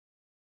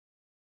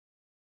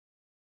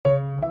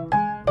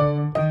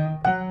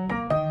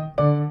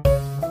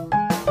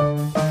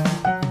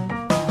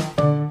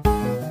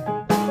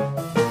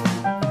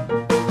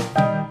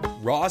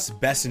Ross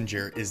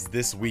Bessinger is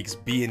this week's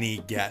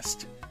B&E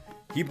guest.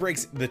 He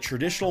breaks the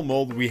traditional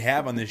mold we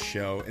have on this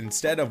show.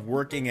 Instead of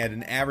working at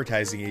an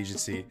advertising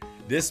agency,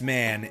 this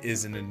man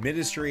is an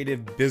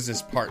administrative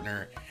business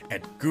partner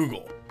at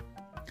Google.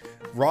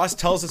 Ross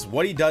tells us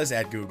what he does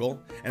at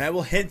Google, and I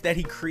will hint that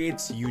he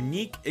creates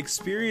unique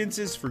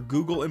experiences for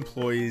Google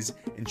employees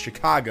in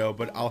Chicago,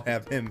 but I'll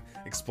have him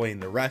explain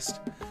the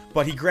rest.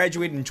 But he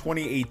graduated in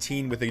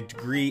 2018 with a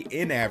degree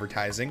in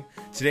advertising.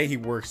 Today he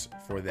works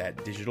for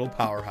that digital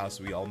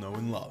powerhouse we all know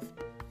and love.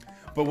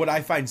 But what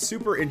I find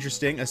super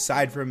interesting,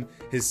 aside from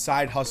his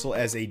side hustle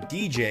as a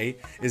DJ,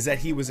 is that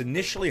he was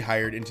initially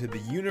hired into the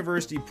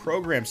university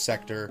program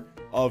sector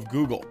of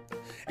Google.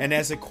 And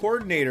as a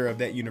coordinator of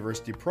that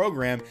university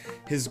program,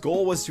 his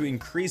goal was to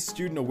increase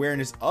student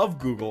awareness of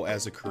Google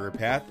as a career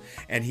path,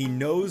 and he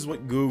knows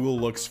what Google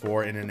looks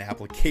for in an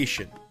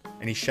application.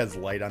 And he sheds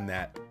light on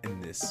that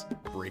in this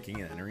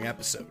Breaking and Entering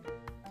episode.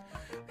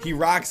 He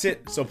rocks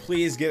it, so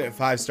please give it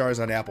 5 stars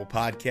on Apple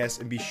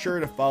Podcasts and be sure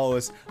to follow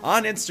us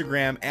on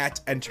Instagram at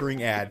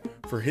EnteringAd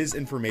for his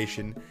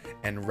information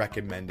and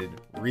recommended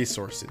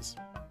resources.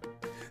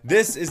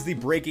 This is the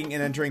Breaking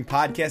and Entering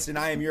podcast, and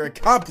I am your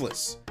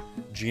accomplice,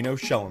 Gino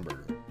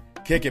Schellenberger.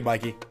 Kick it,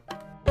 Mikey.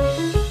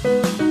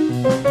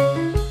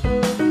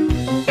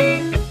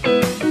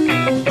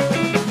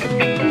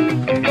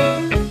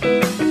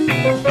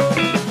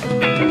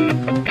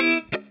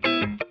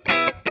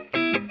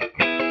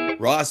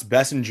 Ross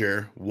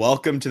Bessinger,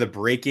 welcome to the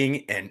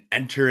Breaking and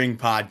Entering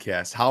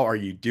podcast. How are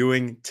you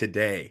doing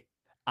today?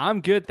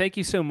 I'm good. Thank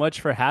you so much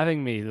for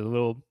having me. The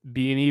little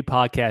B&E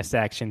podcast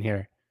action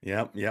here.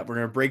 Yep. We're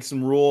going to break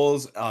some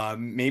rules,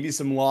 maybe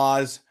some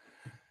laws.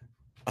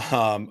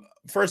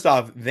 First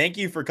off, thank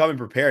you for coming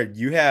prepared.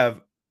 You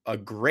have a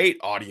great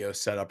audio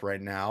setup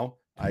right now.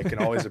 I can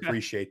always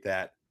appreciate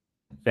that.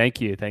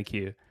 Thank you.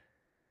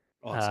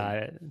 Awesome.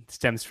 It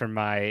stems from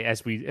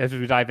as we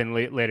dive in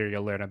later,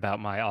 you'll learn about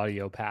my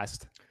audio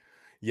past.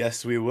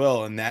 Yes, we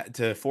will. And that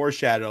to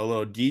foreshadow a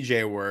little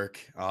DJ work,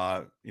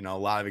 a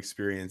lot of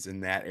experience in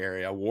that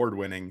area,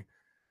 award-winning,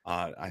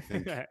 I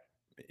think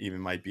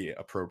even might be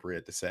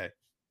appropriate to say.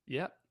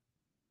 Yep.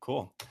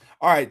 Cool.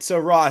 All right. So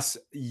Ross,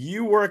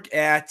 you work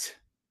at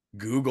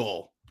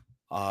Google.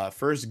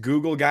 First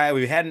Google guy.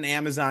 We had an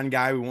Amazon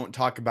guy. We won't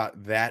talk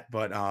about that,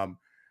 but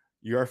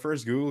you're our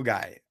first Google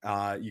guy.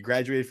 You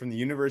graduated from the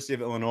University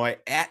of Illinois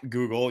at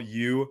Google.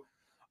 You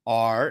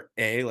are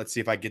let's see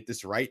if I get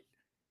this right,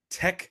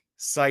 tech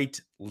site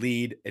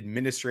lead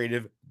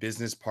administrative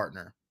business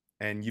partner.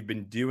 And you've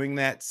been doing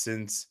that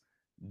since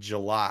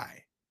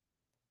July.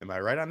 Am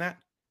I right on that?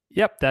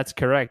 Yep, that's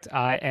correct.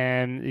 I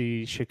am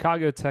the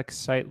Chicago Tech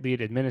Site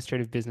Lead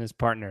Administrative Business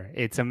Partner.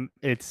 It's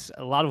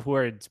a lot of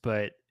words,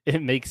 but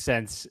it makes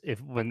sense if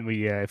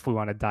we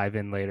want to dive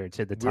in later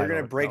to the title. We're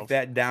going to break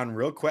that down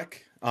real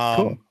quick.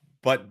 Cool.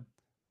 But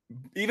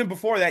even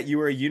before that, you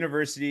were a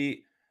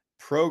university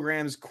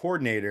programs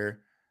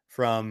coordinator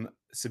from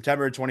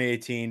September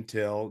 2018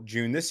 till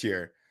June this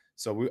year.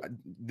 So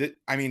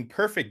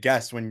perfect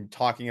guest when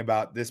talking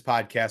about this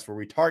podcast where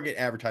we target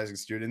advertising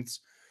students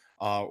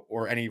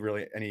or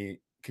any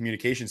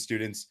communication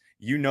students.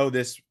 You know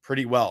this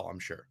pretty well, I'm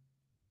sure.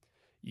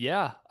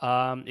 Yeah.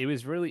 It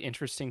was really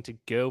interesting to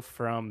go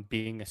from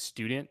being a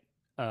student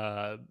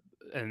and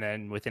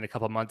then within a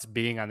couple of months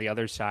being on the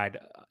other side,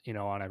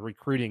 on a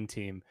recruiting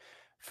team,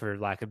 for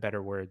lack of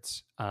better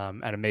words,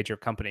 at a major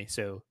company.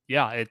 So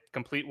yeah, it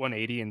complete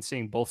 180 and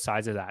seeing both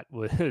sides of that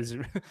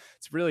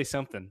it's really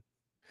something.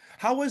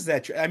 How was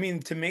that?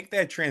 To make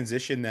that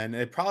transition, then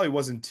it probably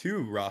wasn't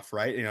too rough,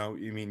 right?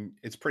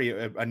 It's pretty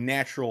a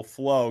natural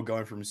flow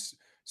going from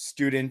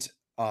student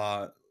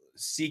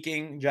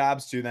seeking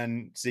jobs to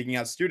then seeking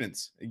out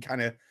students. You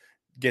kind of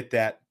get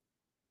that.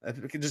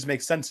 It just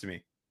makes sense to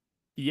me.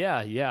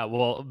 Yeah.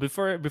 Well,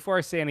 before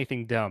I say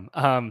anything dumb,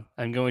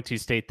 I'm going to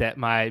state that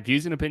my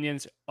views and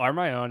opinions are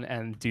my own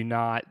and do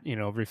not,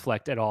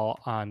 reflect at all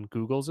on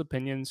Google's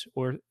opinions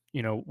or,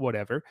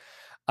 whatever.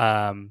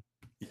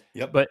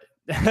 Yep. But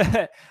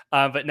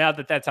but now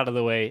that that's out of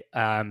the way,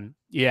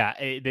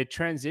 the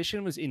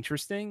transition was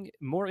interesting,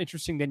 more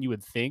interesting than you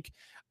would think.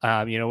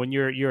 When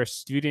you're a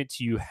student,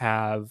 you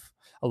have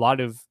a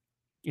lot of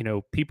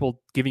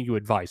people giving you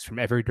advice from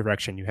every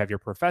direction. You have your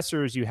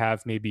professors, you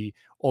have maybe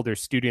older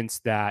students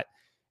that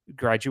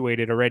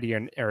graduated already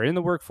and are in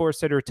the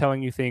workforce that are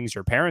telling you things.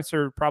 Your parents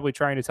are probably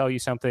trying to tell you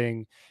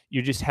something.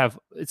 You just have,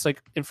 it's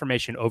like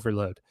information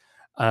overload.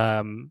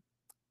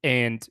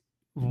 And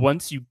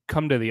once you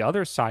come to the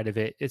other side of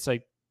it, it's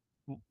like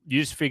you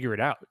just figure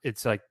it out.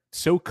 It's like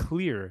so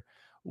clear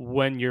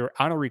when you're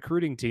on a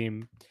recruiting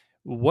team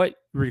what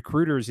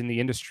recruiters in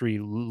the industry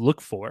look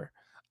for.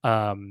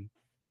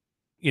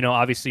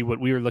 Obviously what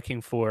we were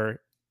looking for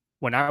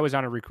when I was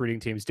on a recruiting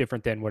team is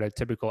different than what a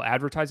typical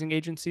advertising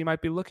agency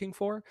might be looking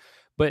for,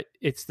 but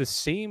it's the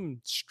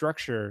same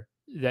structure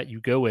that you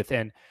go with.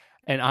 And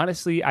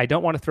honestly, I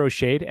don't want to throw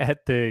shade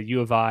at the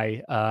U of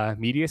I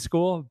media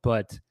school,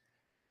 but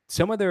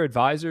some of their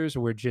advisors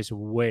were just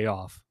way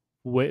off.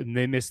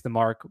 They missed the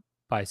mark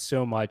by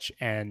so much.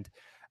 And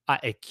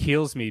it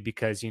kills me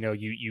because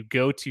you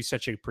go to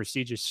such a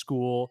prestigious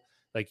school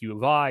like U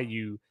of I,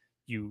 you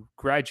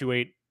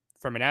graduate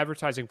from an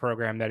advertising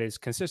program that is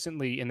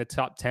consistently in the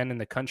top 10 in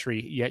the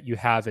country, yet you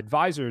have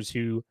advisors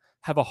who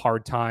have a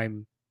hard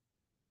time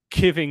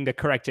giving the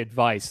correct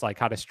advice, like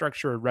how to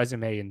structure a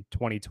resume in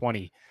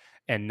 2020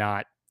 and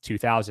not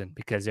 2000,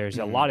 because there's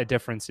a Mhm. lot of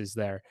differences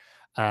there.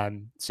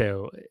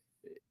 So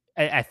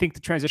I think the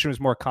transition was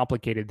more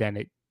complicated than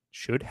it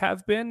should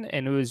have been,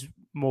 and it was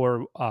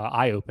more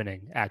eye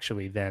opening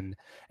actually than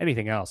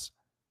anything else.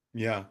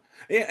 Yeah.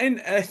 Yeah,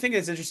 and I think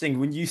it's interesting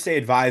when you say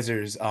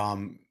advisors,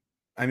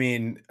 I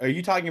mean, are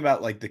you talking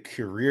about like the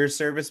career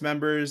service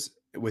members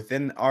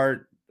within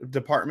our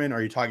department, or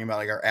are you talking about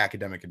like our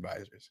academic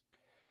advisors?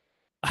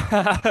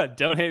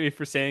 Don't hate me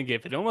for saying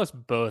it, but almost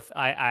both.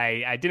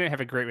 I didn't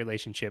have a great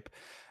relationship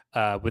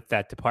with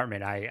that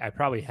department. I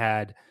probably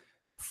had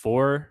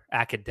four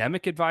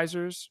academic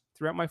advisors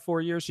throughout my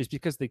 4 years, just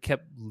because they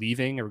kept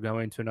leaving or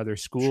going to another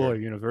school or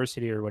Sure.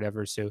 university or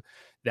whatever. So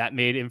that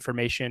made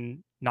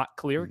information not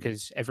clear Mhm.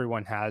 because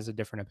everyone has a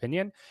different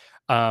opinion.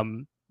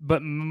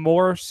 But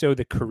more so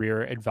the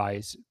career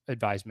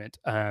advisement.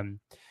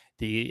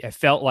 I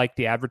felt like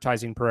the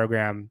advertising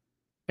program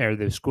or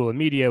the school of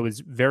media was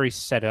very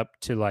set up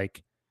to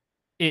like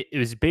it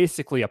was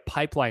basically a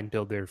pipeline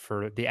builder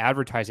for the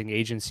advertising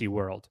agency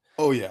world,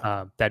 Oh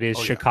yeah. that is Oh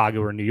yeah.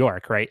 Chicago or New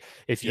York, right?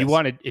 Yes. If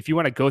you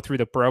want to go through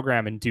the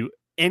program and do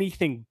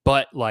anything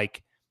but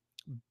like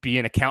be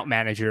an account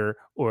manager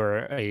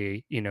or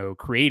a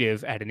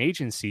creative at an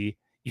agency,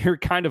 you're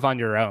kind of on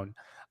your own.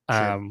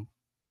 Sure. Um,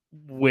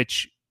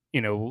 which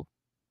you know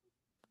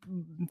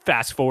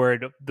fast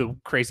forward the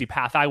crazy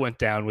path I went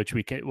down, which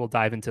we'll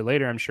dive into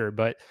later, I'm sure.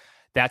 But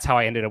that's how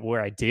I ended up where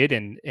I did,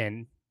 and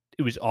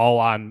it was all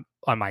on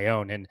my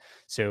own. And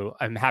so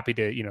I'm happy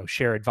to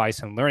share advice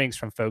and learnings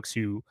from folks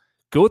who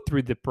go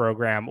through the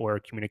program or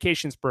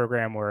communications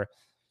program, or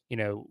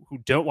who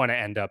don't want to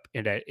end up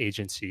in an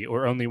agency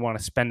or only want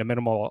to spend a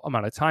minimal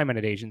amount of time in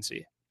an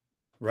agency.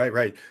 Right,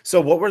 right.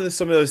 So what were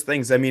some of those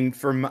things? I mean,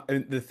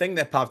 the thing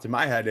that popped in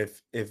my head,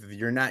 if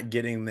you're not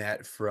getting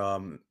that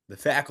from the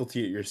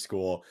faculty at your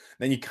school,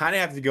 then you kind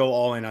of have to go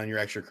all in on your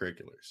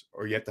extracurriculars,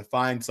 or you have to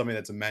find somebody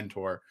that's a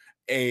mentor.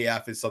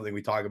 AAF is something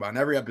we talk about in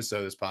every episode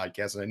of this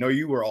podcast, and I know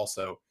you were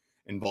also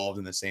involved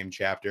in the same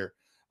chapter.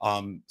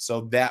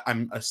 So that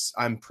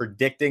I'm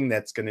predicting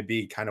that's going to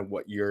be kind of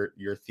what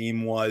your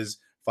theme was,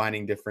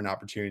 finding different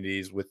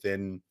opportunities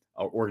within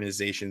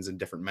organizations and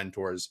different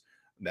mentors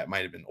that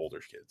might have been older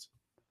kids.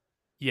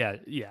 Yeah,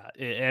 yeah.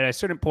 At a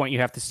certain point, you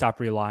have to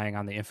stop relying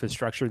on the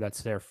infrastructure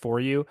that's there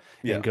for you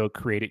and Yeah. go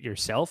create it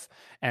yourself.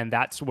 And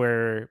that's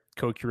where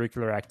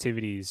co-curricular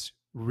activities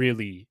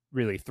really,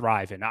 really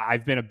thrive. And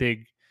I've been a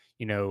big,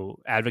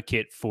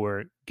 advocate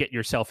for get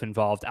yourself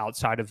involved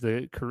outside of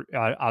the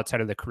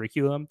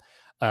curriculum,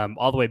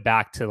 all the way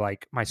back to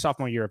like my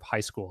sophomore year of high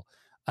school,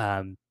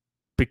 um,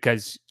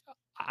 because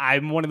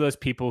I'm one of those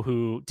people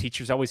who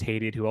teachers always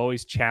hated, who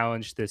always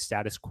challenged the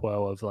status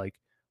quo of like,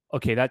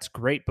 okay, that's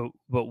great,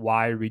 but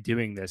why are we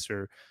doing this,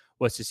 or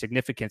what's the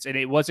significance? And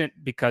it wasn't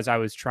because I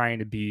was trying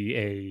to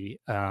be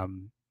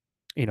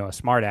a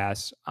smart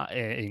ass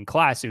in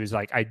class. It was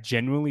like I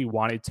genuinely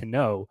wanted to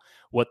know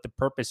what the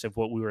purpose of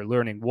what we were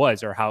learning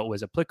was, or how it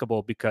was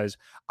applicable, because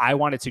I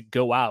wanted to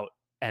go out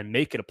and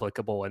make it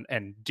applicable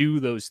and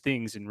do those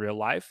things in real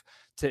life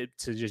to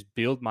just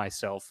build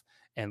myself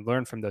and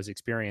learn from those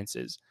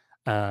experiences.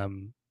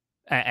 And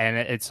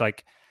it's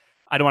like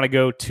I don't want to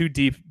go too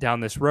deep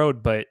down this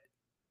road, but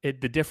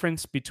the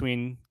difference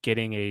between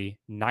getting a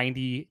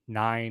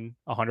 99,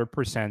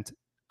 100%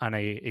 on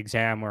a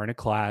exam or in a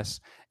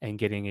class and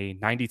getting a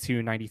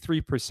 92,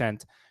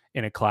 93%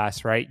 in a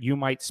class, right? You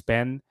might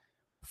spend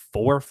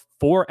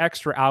four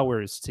extra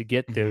hours to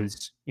get Mhm.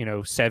 those,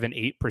 7,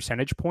 8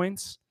 percentage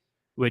points,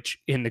 which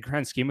in the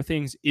grand scheme of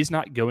things is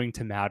not going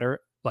to matter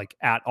like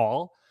at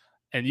all.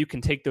 And you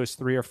can take those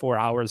 3 or 4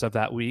 hours of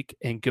that week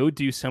and go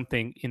do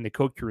something in the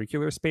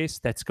co-curricular space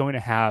that's going to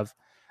have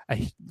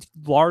a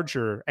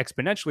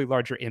exponentially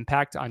larger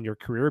impact on your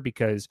career,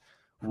 because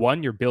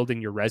one, you're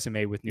building your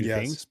resume with new Yes.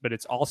 things, but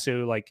it's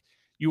also like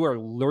you are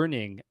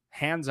learning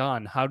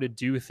hands-on how to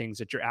do things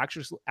that you're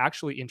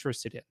actually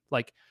interested in.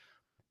 Like,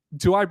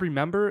 do I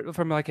remember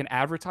from like an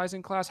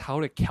advertising class how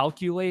to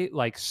calculate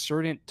like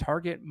certain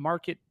target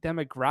market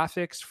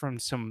demographics from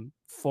some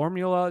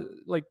formula?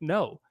 Like,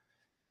 no,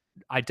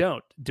 I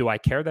don't. Do I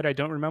care that I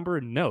don't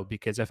remember? No,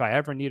 because if I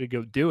ever need to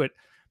go do it,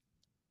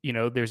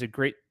 there's a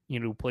great,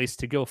 place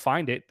to go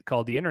find it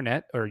called the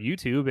internet or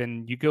YouTube,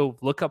 and you go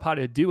look up how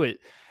to do it.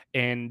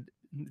 And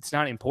it's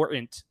not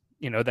important,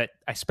 that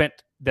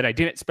I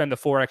didn't spend the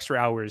 4 extra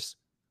hours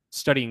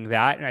studying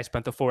that, and I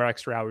spent the 4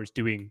 extra hours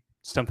doing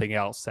something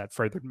else that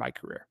furthered my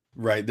career.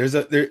 Right.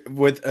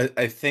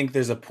 I think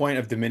there's a point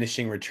of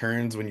diminishing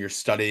returns when you're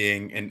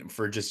studying and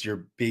for just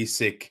your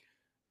basic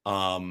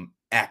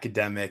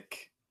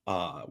academic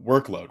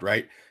workload,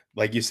 right?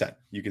 Like you said,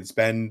 you can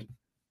spend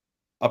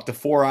up to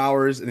 4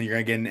 hours and then you're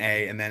gonna get an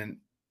A, and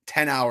then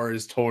 10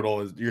 hours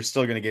total you're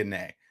still gonna get an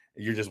A.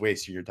 You're just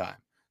wasting your time.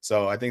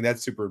 So I think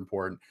that's super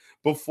important.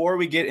 Before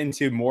we get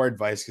into more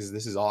advice, because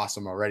this is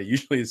awesome already.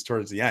 Usually it's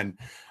towards the end,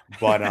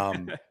 but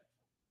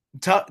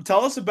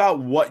tell us about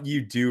what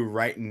you do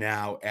right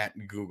now at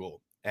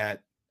Google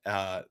at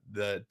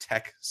the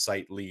tech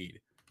site lead.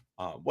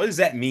 What does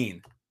that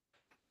mean?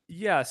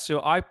 Yeah,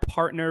 so I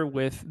partner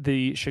with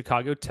the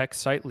Chicago Tech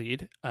Site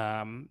Lead.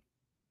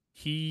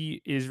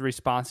 He is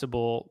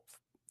responsible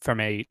from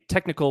a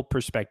technical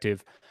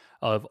perspective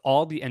of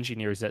all the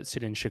engineers that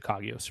sit in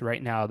Chicago. So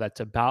right now, that's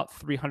about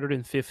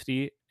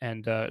 350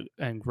 and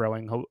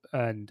growing,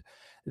 and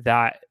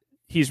that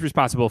he's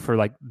responsible for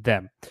like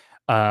them.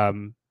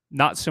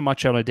 Not so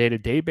much on a day to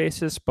day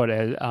basis, but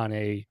on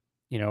a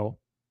you know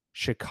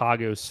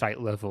Chicago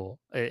site level,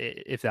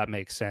 if that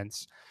makes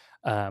sense.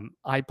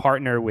 I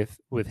partner with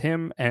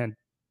him and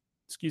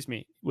excuse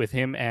me, with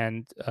him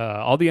and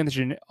all the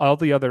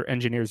other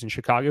engineers in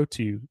Chicago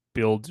to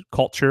build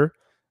culture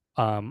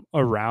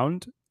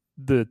around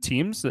the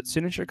teams that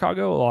sit in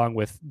Chicago, along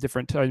with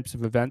different types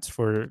of events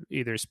for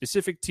either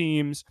specific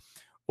teams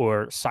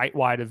or site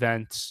wide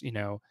events.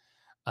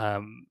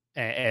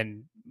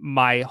 And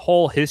my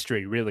whole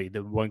history, really,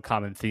 the one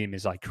common theme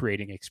is like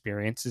creating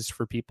experiences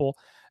for people.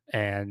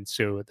 And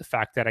so the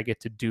fact that I get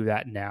to do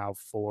that now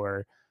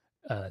for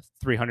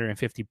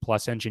 350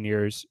 plus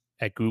engineers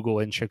at Google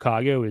in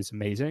Chicago is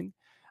amazing.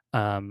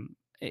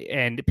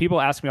 And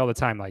people ask me all the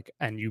time, like,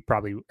 and you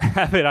probably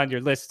have it on your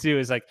list too,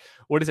 is like,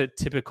 what is a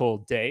typical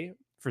day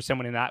for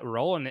someone in that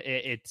role? And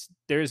it's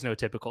there is no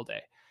typical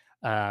day,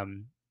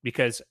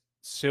 because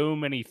so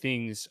many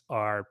things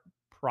are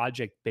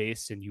project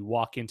based, and you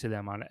walk into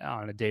them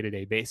on a day to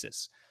day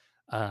basis.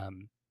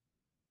 Um,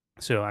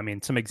 so, I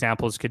mean, some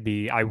examples could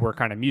be I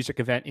work on a music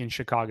event in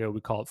Chicago.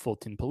 We call it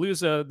Fulton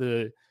Palooza.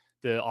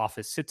 The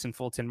office sits in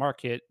Fulton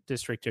Market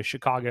District of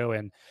Chicago,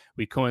 and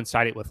we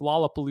coincide it with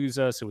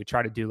Lollapalooza. So we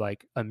try to do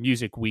like a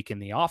music week in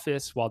the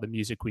office while the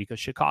music week of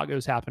Chicago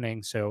is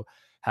happening. So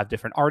have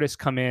different artists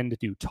come in to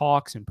do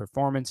talks and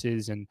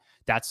performances, and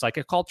that's like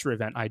a culture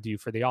event I do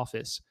for the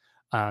office.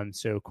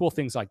 So cool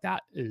things like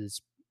that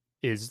is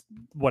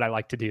what I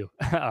like to do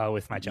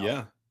with my job.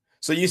 Yeah.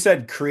 So you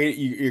said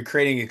you're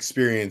creating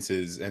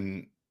experiences,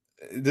 and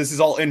this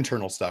is all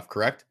internal stuff,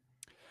 correct?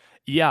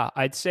 Yeah,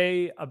 I'd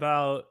say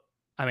about,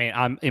 I mean,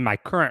 I'm in my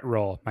current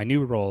role, my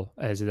new role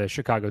as the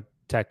Chicago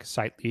Tech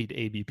Site Lead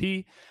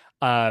ABP.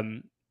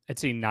 I'd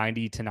say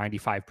 90 to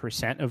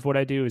 95% of what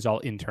I do is all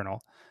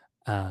internal.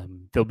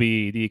 There'll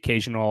be the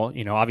occasional,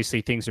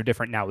 obviously things are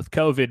different now with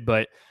COVID,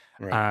 but,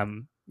 Right.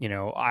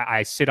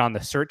 I sit on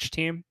the search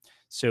team.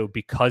 So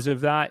because of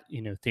that,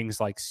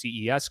 things like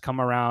CES come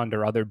around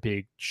or other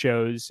big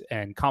shows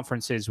and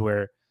conferences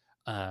where,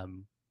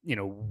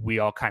 we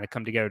all kind of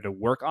come together to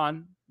work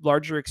on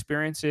larger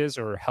experiences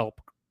or help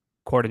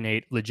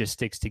coordinate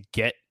logistics to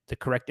get the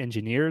correct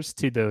engineers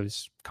to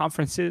those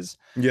conferences.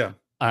 Yeah.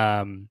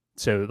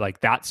 So like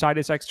that side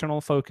is external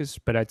focus,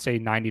 but I'd say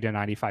 90 to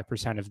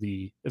 95% of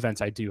the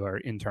events I do are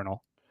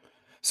internal.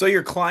 So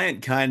your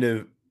client kind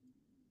of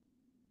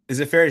is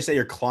it fair to say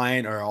your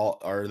client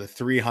are the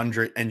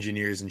 300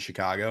 engineers in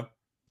Chicago?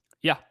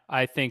 Yeah,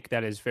 I think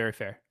that is very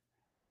fair.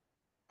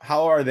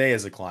 How are they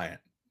as a client,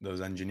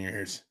 those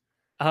engineers?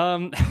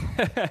 Um,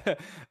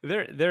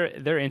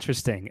 they're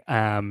interesting.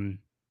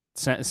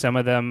 Some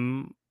of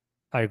them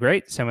are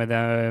great. Some of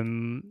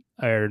them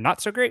are not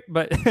so great.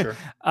 But Sure.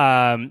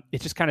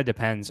 it just kind of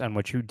depends on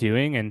what you're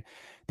doing. And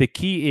the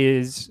key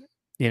is,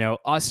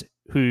 us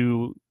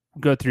who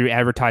go through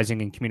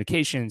advertising and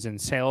communications and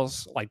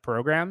sales like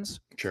programs.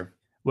 Sure.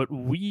 What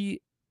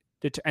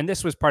and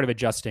this was part of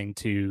adjusting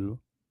to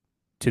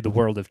the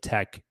world of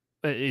tech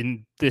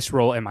in this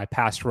role and my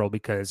past role,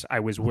 because I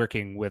was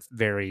working with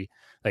very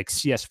like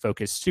CS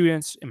focused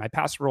students in my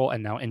past role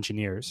and now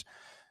engineers.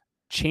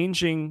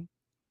 Changing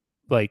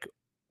like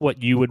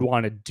what you would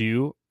want to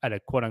do at a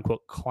quote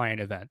unquote client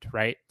event,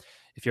 right?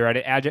 If you're at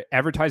an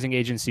advertising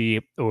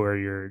agency or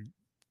you're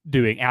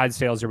doing ad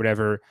sales or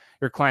whatever,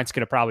 your client's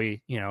going to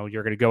probably, you're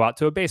going to go out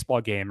to a baseball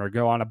game or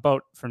go on a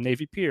boat from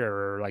Navy Pier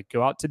or like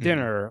go out to Mhm.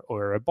 dinner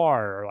or a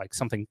bar or like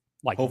something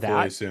like Hopefully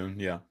that. soon.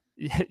 Yeah.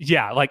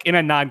 Yeah, like in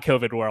a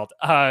non-COVID world.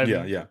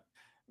 Yeah. Yeah.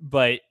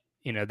 But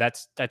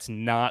that's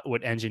not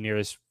what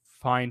engineers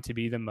find to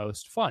be the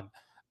most fun,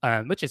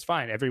 which is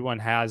fine. Everyone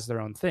has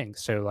their own thing.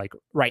 So like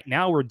right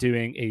now we're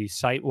doing a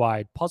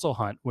site-wide puzzle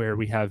hunt where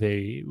we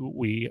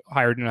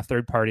hired in a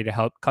third party to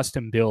help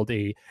custom build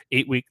a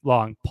 8-week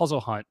long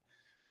puzzle hunt.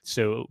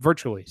 So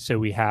virtually. So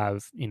we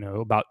have,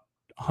 about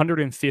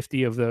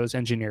 150 of those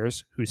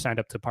engineers who signed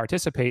up to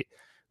participate,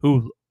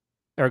 who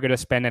are going to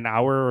spend an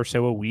hour or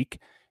so a week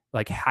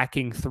like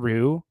hacking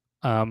through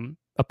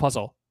a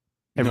puzzle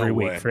No every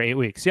week way. for 8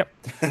 weeks. Yep.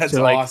 That's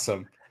So like,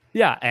 awesome.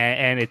 yeah,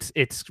 and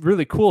it's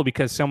really cool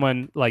because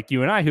someone like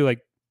you and I who like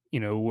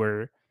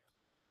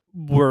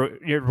we're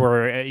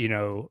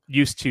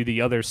used to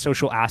the other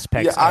social Yeah,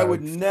 aspects I would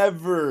of,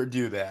 never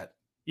do that.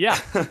 yeah,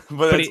 But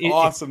but it's it's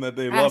awesome that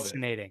they love it.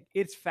 fascinating.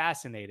 It's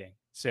fascinating.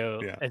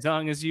 So Yeah. as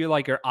long as you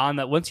like are on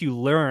that, once you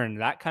learn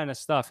that kind of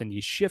stuff and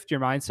you shift your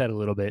mindset a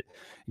little bit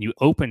and you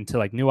open to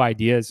like new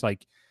ideas,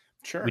 like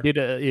We Sure. did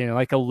a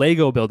like a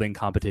Lego building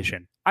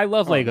competition. I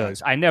love Oh, nice.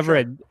 Legos. I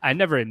never Sure. I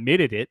never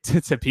admitted it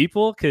to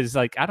people because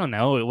like I don't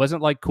know, it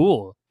wasn't like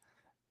cool,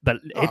 but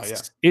Oh, yeah.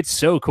 it's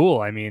so cool.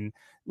 I mean,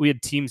 we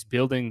had teams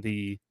building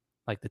the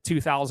like the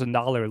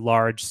 $2,000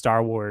 large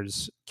Star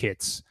Wars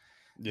kits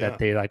that Yeah.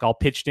 they like all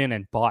pitched in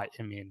and bought.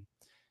 I mean,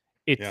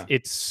 Yeah.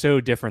 it's so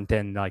different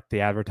than like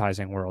the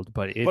advertising world,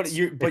 but But it's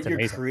you're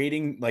amazing.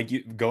 creating like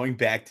you going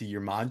back to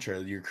your mantra,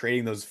 you're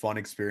creating those fun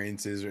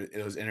experiences or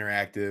those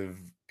interactive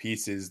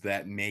pieces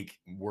that make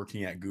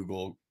working at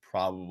Google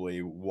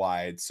probably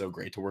why it's so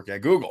great to work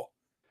at Google.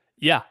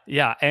 Yeah,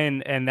 yeah,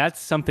 and that's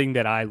something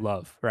that I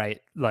love, right?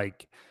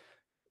 Like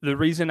the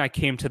reason I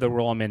came to the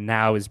role I'm in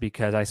now is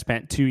because I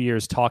spent 2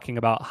 years talking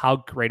about how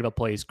great of a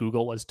place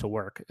Google was to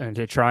work and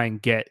to try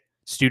and get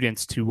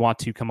students to want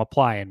to come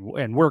apply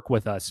and work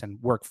with us and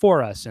work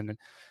for us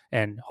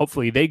and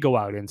hopefully they go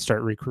out and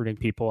start recruiting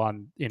people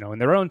on in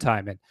their own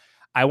time. And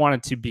I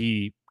wanted to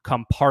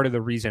become part of the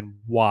reason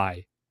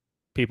why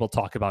people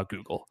talk about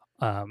Google.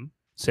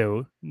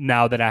 So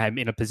now that I'm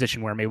in a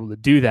position where I'm able to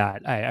do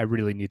that, I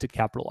really need to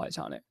capitalize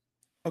on it.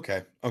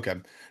 Okay. Okay.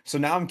 So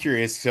now I'm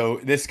curious.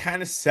 So this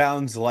kind of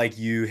sounds like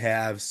you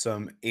have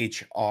some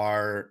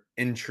HR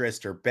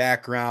interest or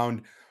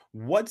background.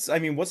 What's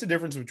the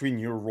difference between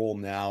your role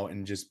now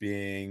and just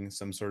being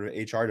some sort of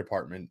HR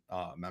department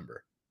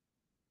member?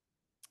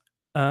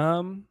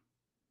 Um,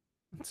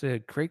 It's a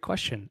great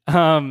question.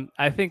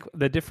 I think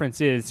the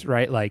difference is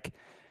right, like,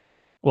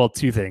 well,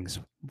 two things.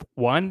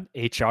 One,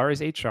 HR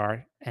is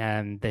HR,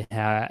 and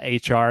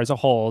HR as a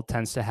whole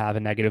tends to have a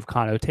negative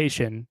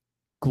connotation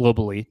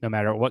globally, no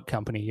matter what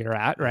company you're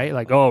at, right?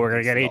 Like, oh, we're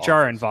gonna Thanks get to the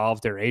HR office.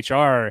 involved, or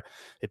HR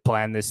it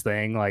planned this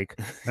thing. Like,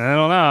 I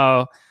don't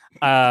know,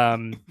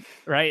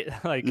 right?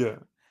 Like, Yeah.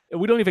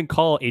 we don't even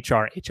call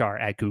HR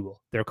at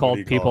Google. They're What do called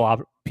you call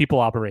it? people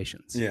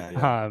operations. Yeah.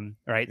 Yeah.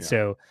 Right. Yeah.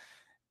 So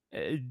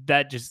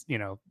that just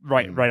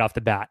right Mm, off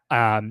the bat.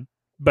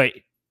 But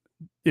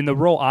in the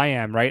role I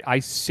am, right, I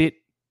sit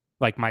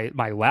like my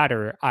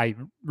ladder. I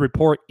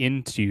report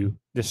into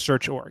the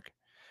search org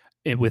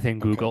within okay.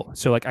 Google.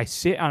 So like I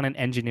sit on an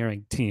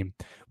engineering team,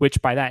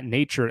 which by that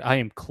nature I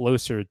am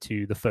closer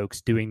to the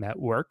folks doing that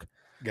work.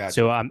 So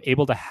Gotcha. I'm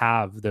able to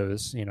have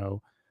those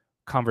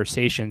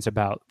conversations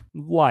about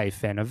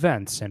life and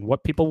events and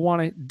what people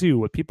want to do,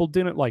 what people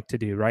didn't like to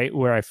do, right?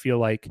 Where I feel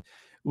like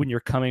when you're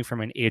coming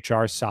from an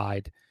HR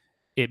side,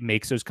 it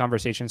makes those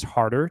conversations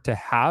harder to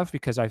have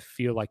because I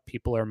feel like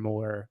people are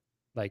more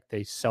like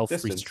they self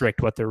Distance.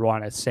 restrict what they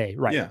want to say,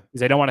 right? Yeah. Because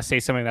they don't want to say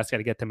something that's going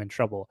to get them in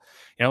trouble.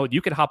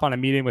 You could hop on a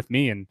meeting with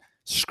me and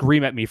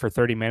scream at me for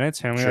 30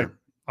 minutes, and we're like, Sure.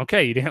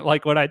 okay, you didn't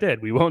like what I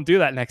did. We won't do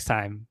that next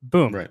time.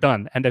 Boom, Right.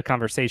 done. End of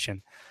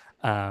conversation.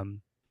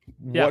 Um,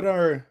 yeah.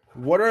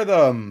 What are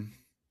the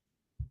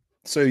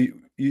so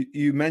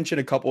you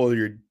mentioned a couple of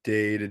your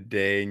day to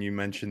day and you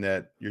mentioned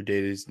that your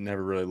days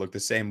never really look the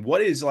same.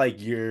 What is like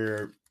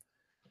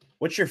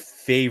what's your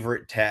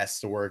favorite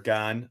task to work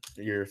on?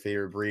 Your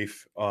favorite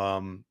brief?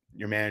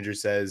 Your manager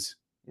says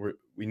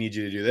we need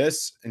you to do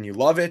this and you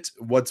love it.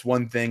 What's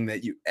one thing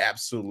that you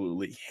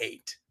absolutely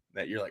hate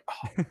that you're like,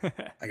 oh,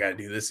 I got to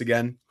do this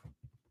again?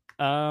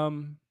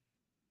 um,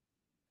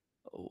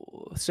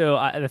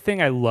 so the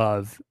thing I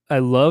love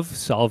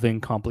solving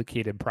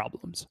complicated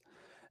problems,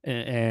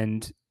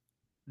 and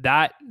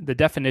that the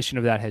definition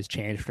of that has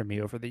changed for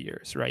me over the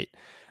years, right?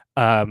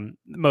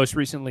 Most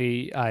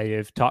recently, I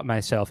have taught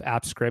myself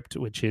AppScript,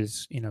 which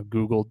is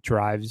Google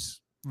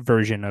Drive's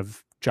version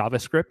of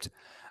JavaScript,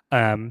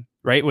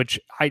 right? Which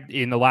I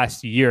in the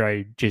last year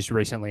I just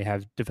recently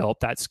have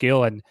developed that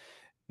skill. And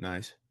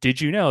Nice.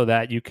 did you know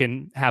that you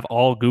can have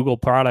all Google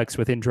products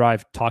within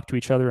Drive talk to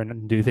each other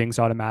and do things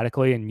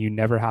automatically, and you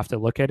never have to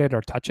look at it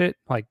or touch it?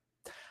 Like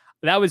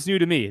that was new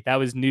to me. That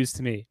was news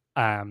to me.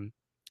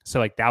 So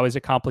like that was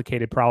a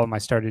complicated problem I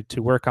started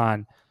to work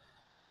on,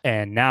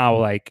 and now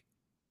like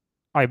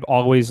I'm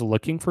always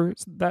looking for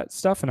that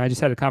stuff. And I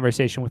just had a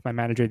conversation with my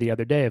manager the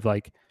other day of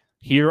like,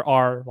 here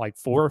are like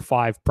 4 or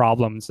 5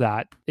 problems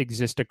that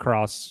exist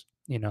across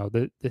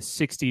the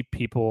 60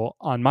 people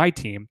on my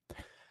team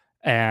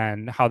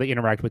and how they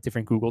interact with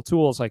different Google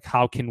tools. Like,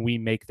 how can we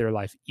make their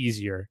life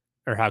easier,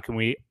 or how can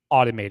we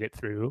automate it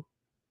through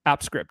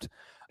AppScript?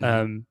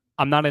 Hmm.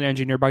 I'm not an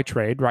engineer by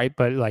trade, right?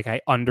 But like, I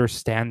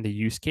understand the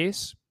use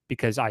case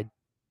because I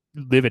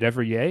live it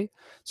every day.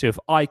 So if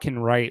I can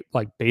write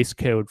like base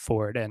code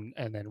for it and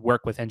then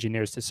work with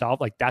engineers to solve,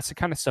 like that's the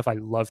kind of stuff I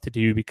love to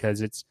do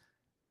because it's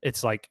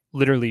like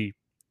literally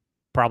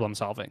problem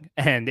solving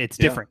and it's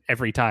Yeah. different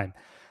every time.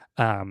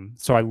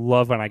 So I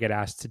love when I get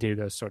asked to do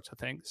those sorts of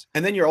things.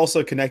 And then you're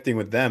also connecting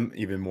with them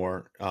even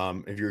more.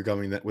 If you're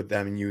going with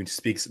them and you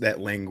speak that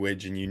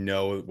language and you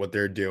know what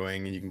they're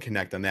doing and you can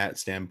connect on that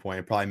standpoint,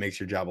 it probably makes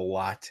your job a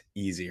lot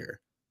easier.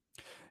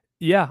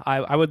 Yeah,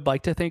 I would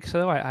like to think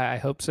so. I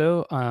hope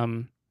so.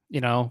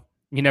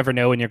 You never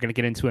know when you're going to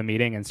get into a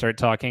meeting and start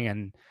talking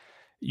and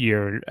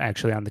you're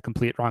actually on the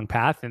complete wrong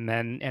path. And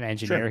then an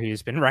engineer Sure.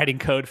 who's been writing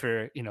code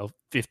for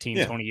 15,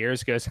 Yeah. 20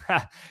 years goes,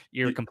 ha,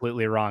 you're Y-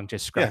 completely wrong,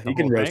 just Yeah. scrap the He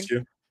can whole roast thing.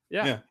 you.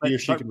 Yeah, Yeah. He but or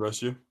she but can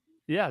roast you.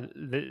 Yeah,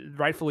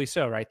 rightfully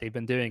so, right? They've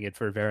been doing it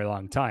for a very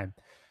long time.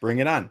 Bring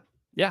it on.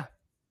 Yeah,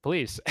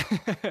 please.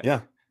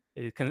 Yeah.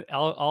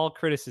 All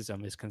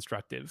criticism is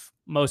constructive.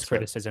 Most That's right.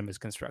 criticism is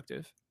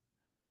constructive.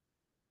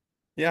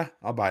 Yeah,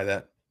 I'll buy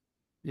that.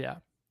 Yeah.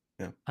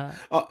 Yeah.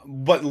 Uh,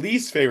 But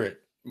least favorite.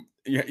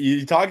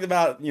 You talked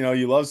about,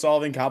 you love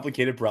solving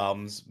complicated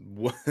problems.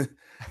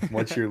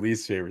 What's your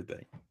least favorite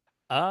thing?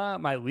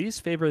 my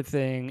least favorite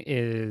thing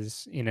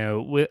is,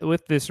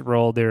 with this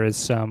role, there is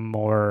some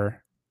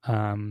more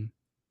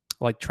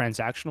like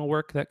transactional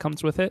work that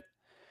comes with it,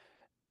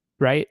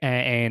 right?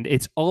 And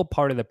it's all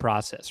part of the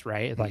process,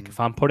 right? Like Mhm. if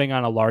I'm putting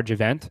on a large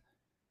event,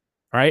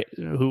 right?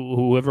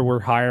 Whoever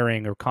we're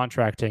hiring or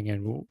contracting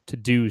and to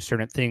do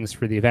certain things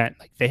for the event,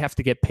 like they have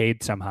to get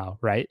paid somehow,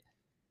 right?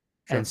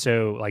 And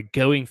Sure. so like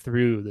going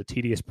through the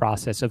tedious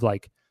process of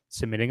like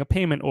submitting a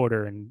payment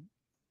order and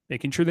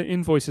making sure the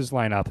invoices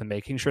line up and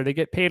making sure they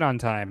get paid on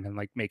time and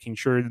like making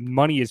sure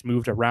money is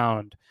moved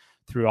around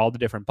through all the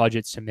different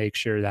budgets to make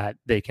sure that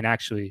we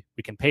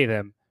can pay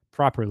them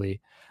properly.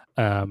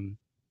 Um,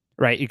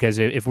 right. Because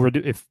if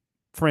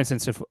for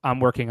instance, if I'm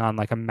working on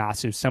like a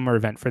massive summer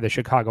event for the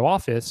Chicago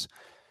office,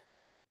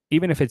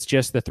 even if it's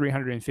just the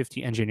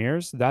 350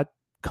 engineers, that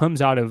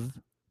comes out of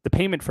the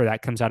payment for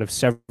that comes out of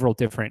several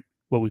different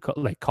what we call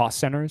like cost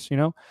centers,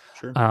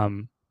 Sure.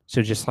 um,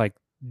 so just like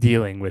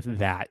dealing with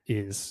that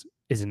is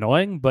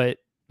annoying, but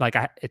like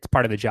it's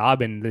part of the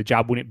job, and the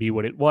job wouldn't be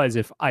what it was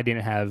if I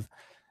didn't have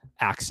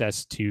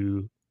access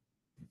to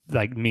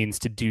like means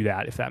to do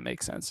that, if that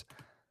makes sense.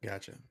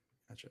 Gotcha.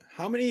 Gotcha.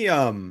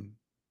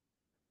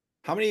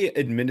 How many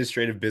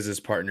administrative business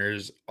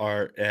partners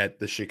are at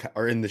the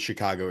are in the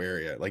Chicago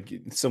area, like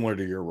similar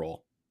to your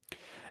role?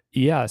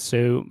 Yeah,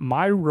 so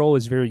my role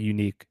is very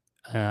unique.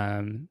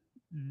 Um,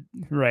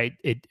 right,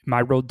 it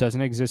my role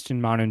doesn't exist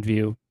in Mountain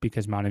View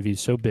because Mountain View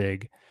is so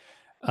big.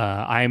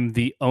 I'm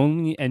the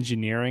only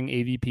engineering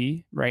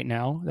AVP right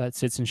now that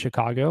sits in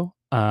Chicago.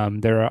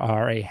 There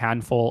are a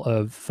handful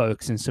of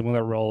folks in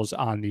similar roles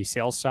on the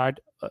sales side,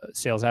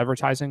 sales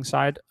advertising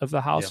side of the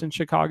Yeah. house in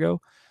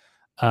Chicago.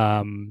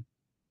 Um,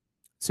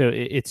 so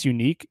it's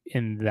unique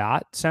in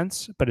that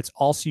sense, but it's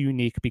also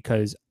unique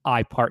because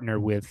I partner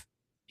with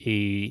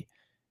a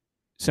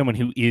someone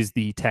who is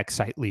the tech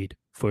site lead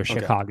for Okay.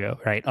 Chicago,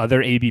 right?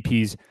 Other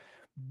ABPs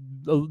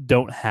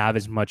don't have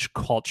as much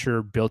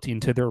culture built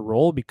into their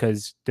role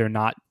because they're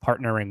not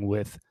partnering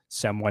with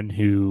someone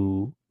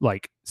who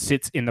like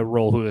sits in the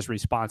role who is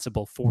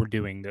responsible for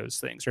doing those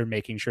things or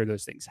making sure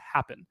those things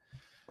happen.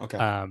 Okay.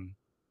 Um,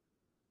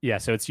 yeah,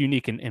 so it's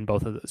unique in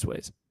both of those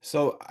ways.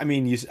 So, I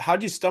mean,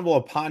 how'd you stumble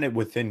upon it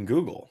within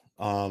Google?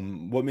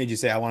 What made you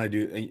say I want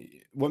to do?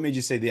 What made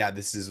you say, yeah,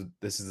 this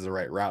is the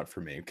right route for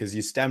me? Because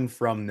you stemmed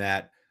from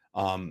that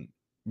um,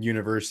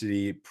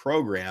 university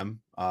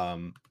program,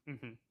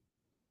 Mm-hmm.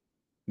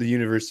 the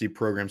university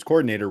programs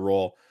coordinator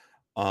role.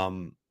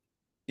 Um,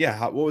 yeah,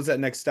 what was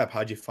that next step?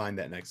 How'd you find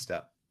that next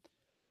step?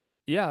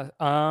 Yeah,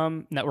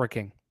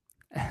 networking,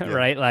 Yeah,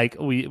 right? Like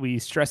we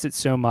stress it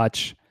so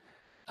much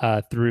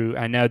through.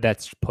 I know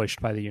that's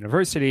pushed by the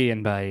university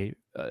and by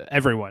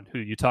everyone who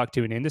you talk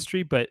to in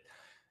industry, but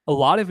a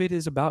lot of it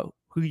is about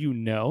who you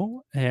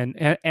know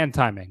and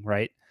timing,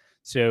 right?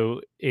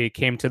 So it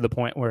came to the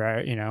point where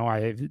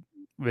I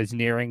was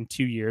nearing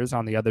 2 years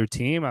on the other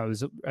team. I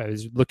was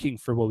looking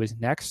for what was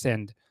next,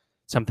 and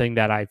something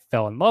that I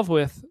fell in love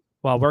with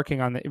while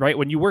working on the right.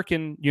 When you work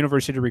in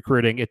university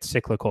recruiting, it's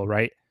cyclical,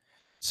 right?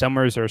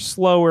 Summers are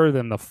slower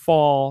than the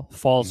fall.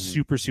 Fall's hmm,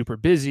 super super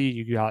busy.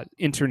 You got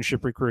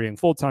internship recruiting,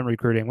 full time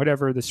recruiting,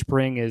 whatever. The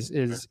spring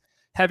is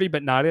heavy,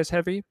 but not as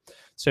heavy.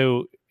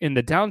 So in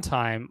the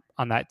downtime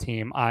on that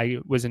team, I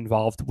was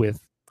involved with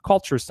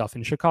culture stuff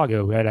in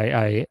Chicago.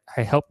 Right,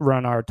 I helped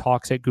run our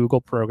Talks at Google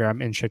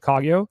program in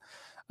Chicago,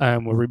 where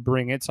we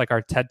bring it's like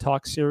our TED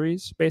Talk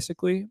series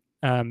basically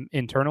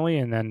internally,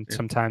 and then yeah,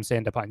 sometimes they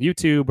end up on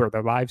YouTube or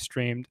they're live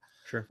streamed.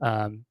 sure.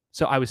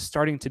 So I was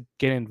starting to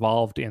get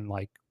involved in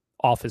like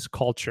office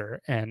culture,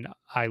 and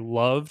I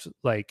loved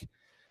like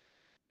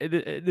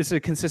this is a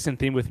consistent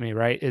theme with me,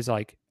 right? Is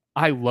like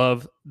I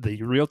love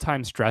the real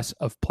time stress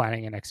of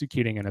planning and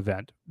executing an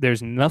event.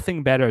 There's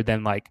nothing better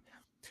than like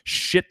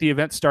shit. The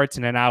event starts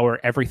in an hour.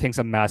 Everything's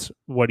a mess.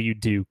 What do you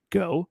do?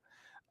 Go.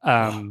 Oh,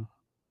 Um,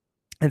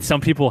 and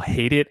some people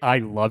hate it. I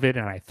love it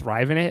and I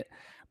thrive in it.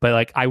 But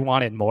like I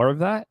wanted more of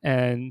that.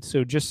 And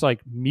so just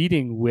like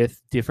meeting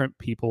with different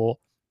people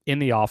in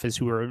the office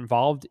who are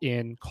involved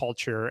in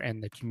culture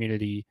and the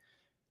community,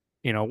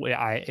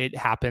 it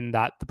happened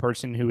that the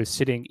person who was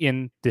sitting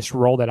in this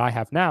role that I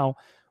have now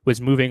was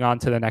moving on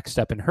to the next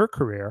step in her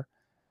career.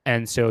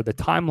 And so the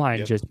timeline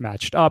yep. just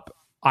matched up.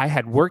 I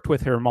had worked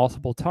with her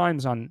multiple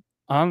times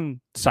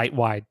on site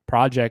wide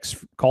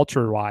projects,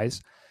 culture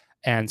wise,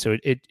 and so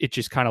it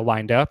just kind of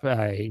lined up.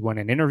 I went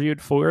and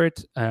interviewed for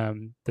it.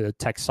 The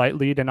tech site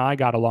lead and I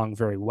got along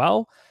very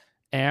well,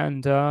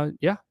 and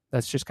yeah,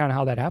 that's just kind of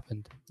how that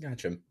happened.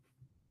 Gotcha.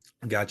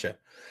 Gotcha.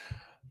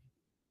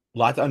 A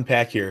lot to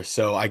unpack here.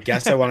 So I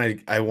guess I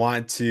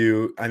want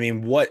to. I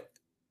mean, what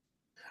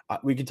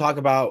we can talk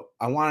about.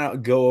 I want to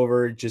go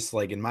over just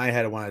like in my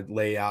head. I want to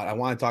lay out. I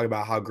want to talk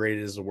about how great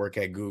it is to work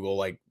at Google,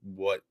 like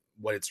what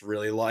it's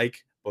really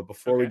like. But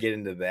before we Okay. get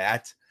into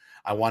that,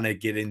 I want to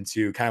get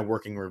into kind of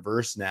working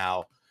reverse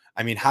now.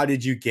 I mean, how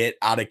did you get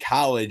out of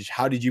college?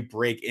 How did you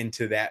break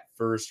into that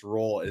first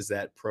role as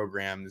that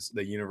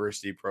the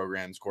university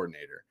programs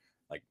coordinator?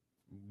 Like,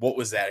 what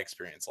was that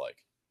experience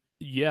like?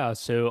 Yeah,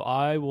 so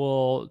I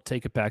will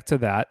take it back to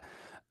that.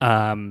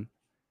 Um,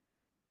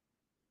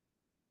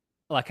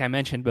 like I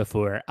mentioned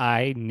before,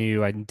 I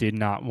knew I did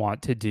not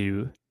want to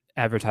do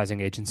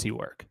advertising agency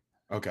work.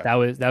 Okay, That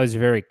was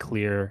very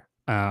clear.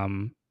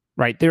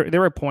 Right, there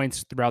were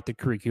points throughout the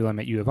curriculum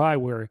at U of I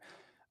where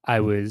I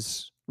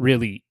was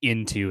really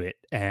into it,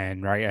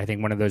 and right, I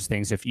think one of those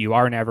things, if you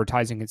are an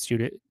advertising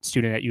student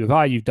at U of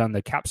I, you've done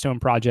the capstone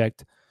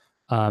project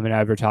in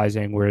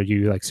advertising where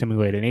you like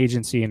simulate an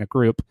agency and a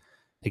group.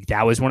 Like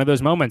that was one of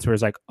those moments where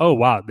it's like, oh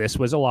wow, this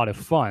was a lot of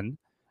fun.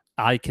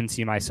 I can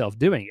see myself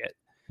doing it.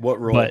 what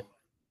But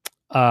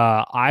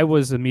role? I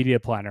was a media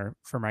planner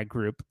for my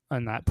group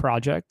on that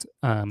project.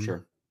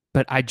 Sure,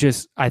 But I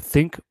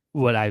think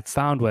what I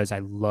found was I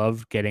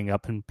loved getting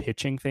up and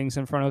pitching things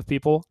in front of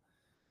people.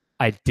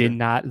 I did sure.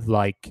 not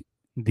like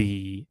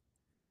the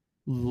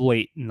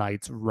late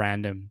nights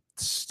random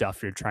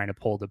stuff you're trying to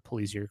pull to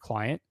please your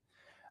client.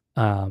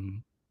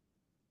 Um,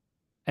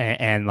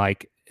 and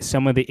like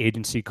some of the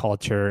agency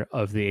culture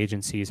of the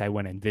agencies I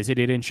went and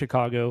visited in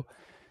Chicago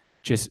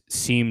just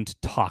seemed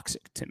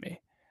toxic to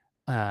me.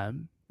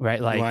 Right,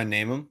 You want like to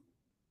name them?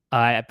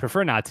 I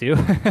prefer not to.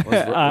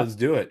 Let's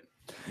do it.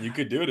 You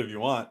could do it if you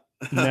want.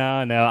 No,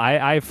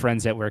 I have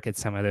friends that work at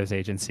some of those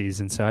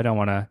agencies, and so I don't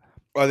want to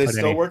Are they put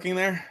still any. working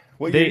there?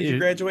 What year did you They,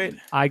 graduate?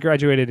 I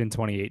graduated in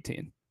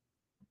 2018.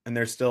 And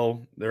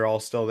they're all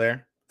still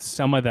there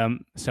Some of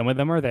them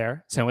are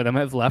there. Some of them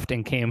have left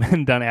and came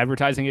and done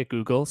advertising at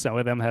Google. Some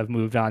of them have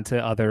moved on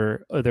to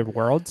other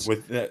worlds.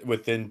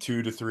 within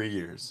 2 to 3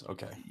 years.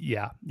 Okay,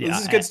 Yeah, this yeah,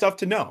 is good stuff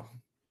to know.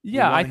 We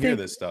yeah. want I to hear think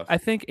this stuff. I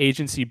think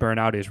agency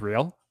burnout is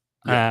real.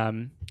 Yeah,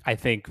 I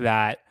think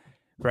that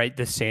right,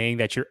 the saying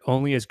that you're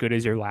only as good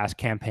as your last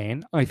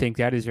campaign. I think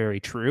that is very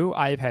true.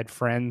 I've had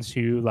friends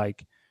who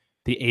like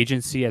the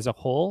agency as a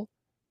whole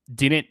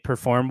didn't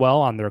perform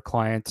well on their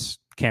client's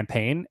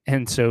campaign,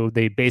 and so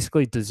they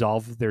basically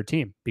dissolved their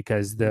team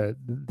because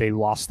they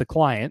lost the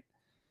client,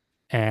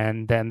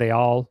 and then they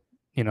all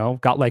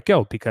got let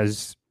go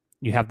because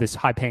you have this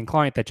high paying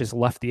client that just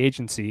left the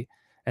agency,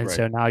 and right,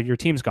 so now your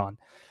team's gone.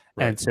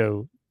 And right.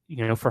 so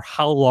for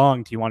how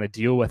long do you want to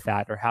deal with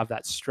that or have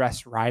that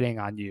stress riding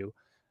on you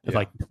of Yeah,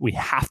 like, we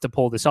have to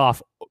pull this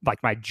off,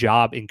 like my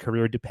job and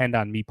career depend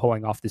on me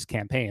pulling off this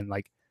campaign?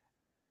 Like,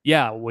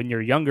 yeah, when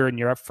you're younger and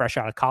you're fresh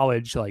out of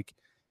college, like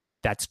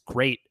that's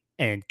great,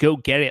 and go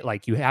get it,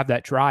 like you have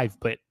that drive.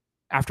 But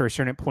after a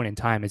certain point in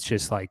time, it's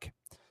just like,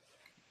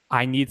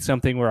 I need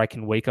something where I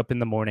can wake up in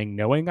the morning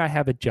knowing I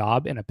have a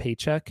job and a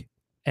paycheck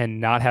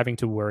and not having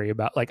to worry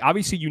about, like,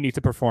 obviously you need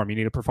to perform. You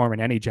need to perform in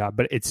any job,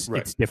 but it's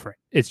right. it's different.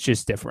 It's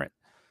just different.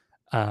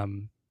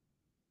 Um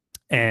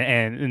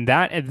and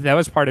that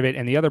was part of it.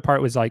 And the other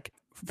part was like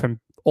from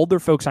older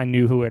folks I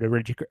knew who had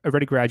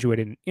already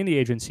graduated in the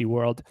agency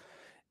world,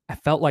 I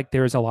felt like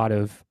there was a lot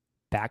of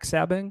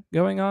backstabbing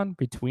going on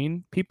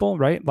between people,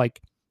 right?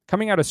 Like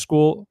coming out of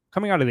school,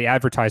 coming out of the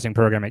advertising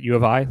program at U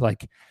of I,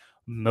 like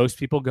most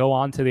people go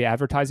on to the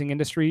advertising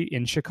industry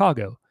in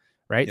Chicago,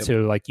 right? Yep. So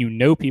like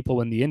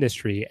people in the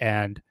industry,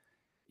 and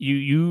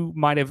you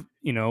might have,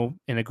 in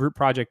a group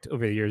project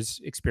over the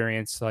years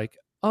experienced like,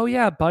 oh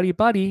yeah,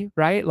 buddy,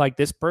 right? Like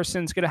this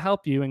person's going to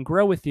help you and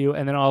grow with you,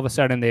 and then all of a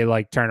sudden they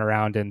like turn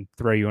around and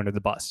throw you under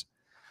the bus.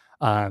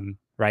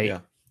 Right. Yeah,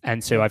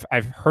 And so yeah,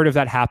 I've heard of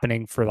that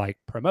happening for like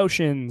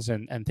promotions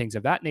and things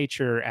of that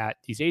nature at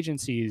these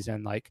agencies,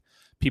 and like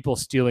people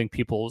stealing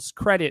people's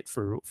credit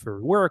for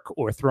work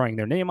or throwing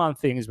their name on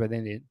things but they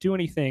didn't do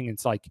anything.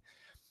 It's like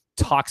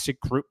toxic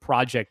group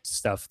project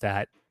stuff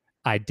that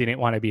I didn't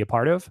want to be a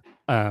part of.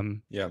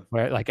 yeah.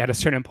 Where like at a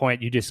certain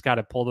point you just got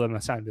to pull them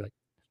aside and be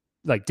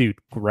like, dude,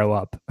 grow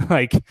up.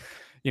 Like,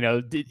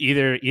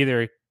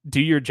 either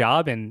do your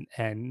job and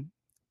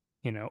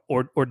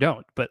or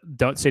don't, but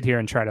don't sit here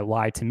and try to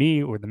lie to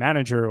me or the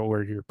manager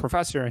or your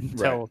professor and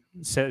Right.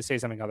 say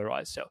something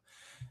otherwise. So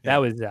that Yeah.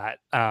 was that.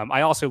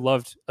 I also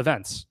loved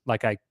events,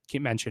 like I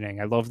keep mentioning.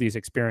 I love these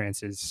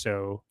experiences.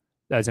 So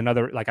that's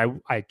another, like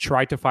I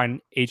tried to find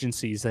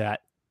agencies that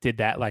did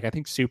that. Like I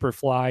think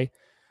Superfly,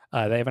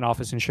 they have an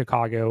office in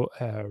Chicago.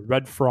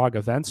 Red Frog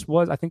Events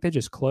I think they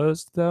just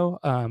closed though.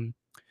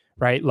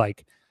 Right,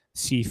 like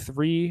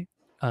C3.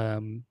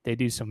 They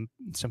do some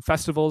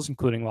festivals,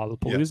 including Yeah.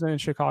 Lollapalooza in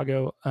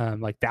Chicago.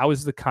 Like that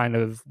was the kind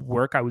of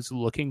work I was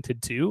looking to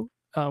do.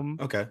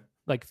 Okay.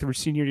 Like through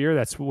senior year,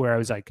 that's where I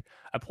was like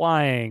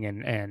applying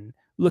and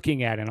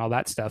looking at and all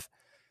that stuff.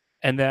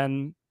 And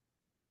then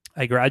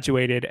I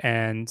graduated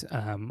and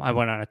I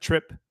went on a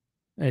trip.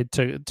 It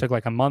took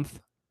like a month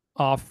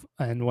off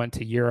and went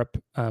to Europe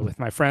with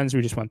my friends.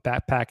 We just went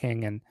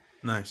backpacking,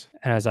 Nice.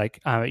 and I was like,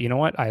 you know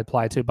what? I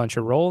applied to a bunch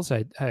of roles.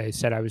 I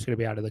said I was going to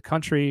be out of the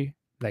country.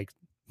 Like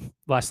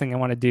last thing I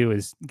want to do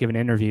is give an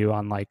interview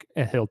on like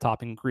a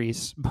hilltop in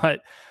Greece. But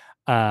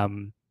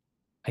um,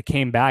 I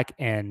came back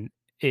and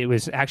it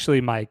was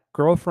actually my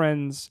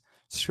girlfriend's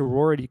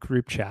sorority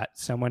group chat.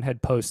 Someone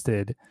had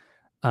posted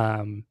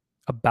um,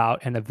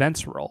 about an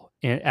events role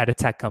at a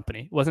tech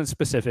company. It wasn't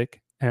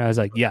specific. And I was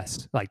like,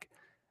 yes, like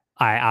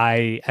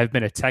I have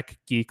been a tech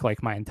geek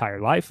like my entire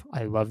life.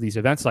 I love these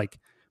events. Like,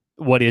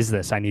 what is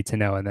this? I need to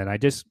know. And then I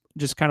just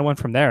kind of went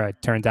from there.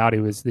 It turned out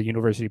it was the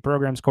university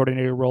programs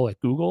coordinator role at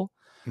Google,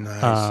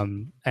 Nice.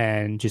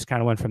 and just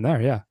kind of went from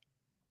there. Yeah.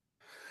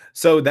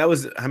 So that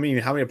was how many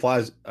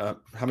applies how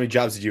many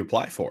jobs did you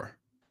apply for?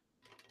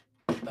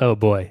 Oh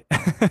boy,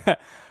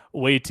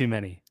 way too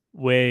many.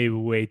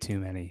 Way too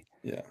many.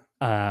 Yeah.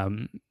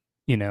 Um,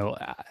 you know,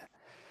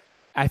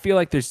 I feel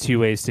like there's two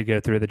ways to go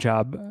through the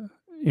job,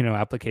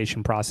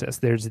 application process.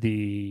 There's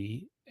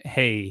the,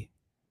 hey,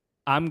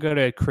 I'm going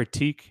to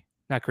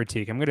not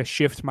critique, I'm going to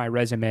shift my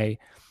resume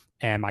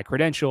and my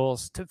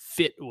credentials to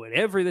fit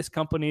whatever this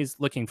company is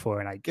looking for.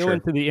 And I go Sure.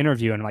 into the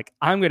interview and I'm like,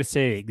 I'm going to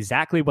say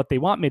exactly what they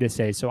want me to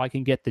say so I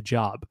can get the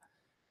job.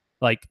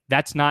 Like,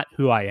 that's not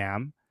who I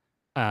am.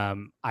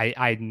 I'm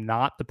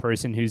not the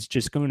person who's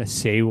just going to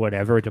say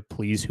whatever to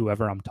please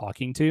whoever I'm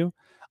talking to.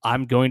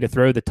 I'm going to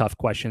throw the tough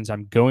questions.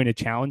 I'm going to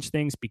challenge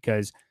things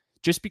because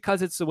just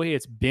because it's the way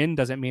it's been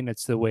doesn't mean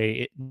it's the way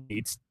it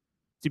needs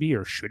to be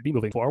or should be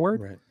moving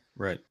forward. Right.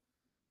 Right.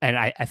 And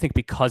I think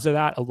because of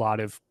that, a lot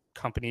of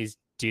companies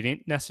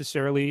didn't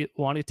necessarily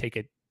want to take a,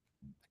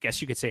 I guess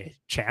you could say, a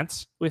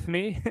chance with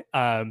me.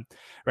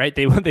 Right?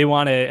 They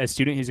want a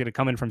student who's going to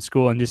come in from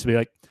school and just be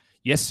like,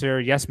 yes, sir,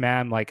 yes,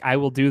 ma'am. Like, I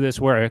will do this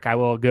work. I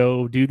will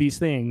go do these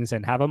things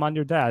and have them on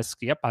your desk.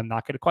 Yep, I'm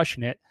not going to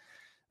question it.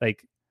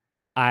 Like,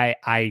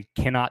 I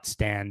cannot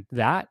stand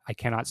that. I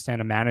cannot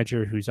stand a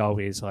manager who's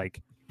always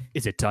like,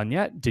 is it done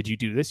yet? Did you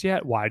do this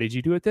yet? Why did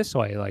you do it this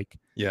way? Like,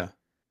 Yeah.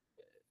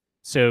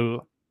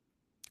 so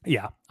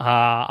yeah,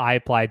 I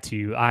applied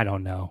to, I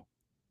don't know.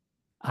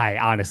 I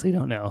honestly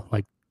don't know,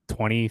 like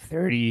 20,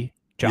 30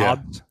 Yeah.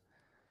 jobs,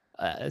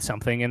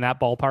 something in that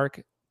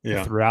ballpark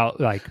Yeah. throughout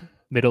like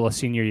middle of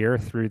senior year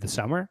through the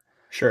summer.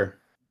 Sure.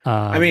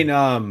 I mean,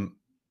 Um,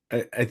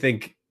 I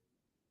think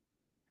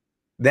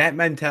that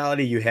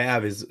mentality you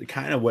have is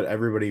kind of what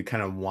everybody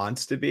kind of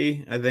wants to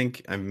be. I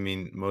think. I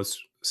mean,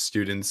 most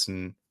students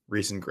and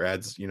recent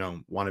grads,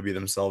 want to be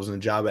themselves in a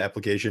job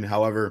application.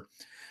 However,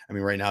 I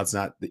mean, right now it's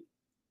not the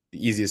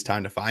easiest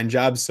time to find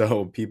jobs,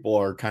 so people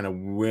are kind of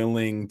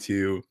willing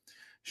to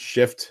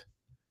shift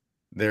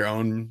their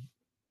own,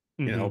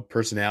 mhm.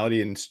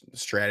 personality and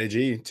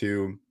strategy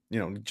to,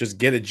 just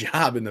get a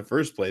job in the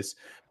first place.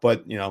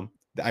 But,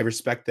 I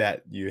respect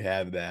that you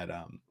have that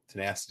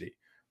tenacity.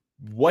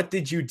 What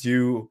did you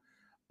do?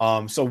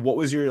 So what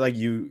was your like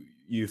you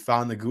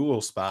found the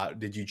Google spot.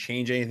 Did you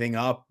change anything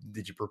up?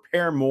 Did you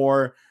prepare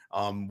more?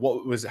 How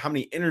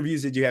many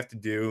interviews did you have to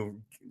do?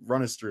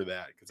 Run us through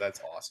that because that's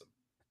awesome.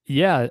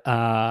 Yeah,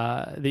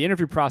 the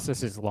interview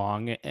process is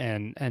long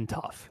and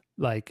tough.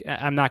 Like,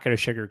 I'm not going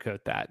to sugarcoat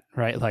that,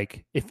 right?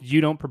 Like, if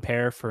you don't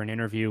prepare for an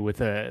interview with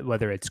a,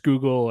 whether it's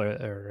Google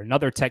or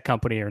another tech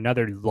company or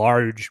another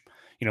large,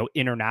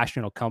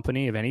 international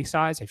company of any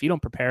size, if you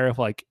don't prepare,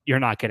 like, you're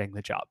not getting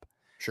the job.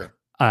 Sure.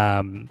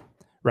 Um,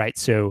 right.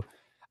 So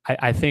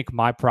I think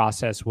my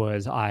process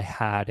was I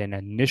had an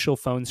initial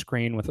phone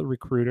screen with a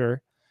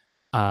recruiter.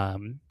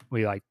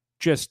 We like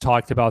just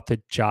talked about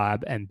the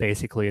job, and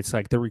basically it's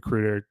like the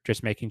recruiter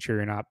just making sure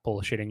you're not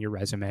bullshitting your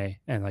resume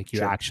and like you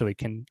Sure. actually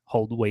can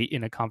hold weight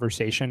in a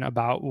conversation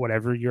about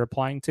whatever you're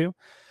applying to.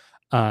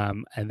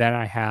 And then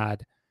I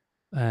had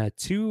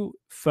two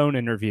phone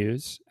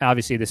interviews.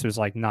 Obviously, this was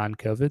like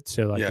non-COVID,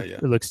 so like Yeah, it yeah.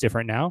 looks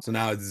different now. So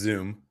now it's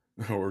Zoom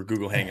or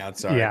Google Hangout,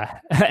 sorry. Yeah,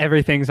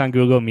 everything's on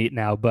Google Meet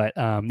now. But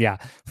yeah,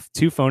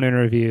 two phone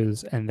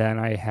interviews, and then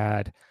I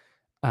had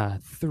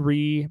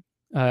three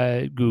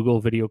Google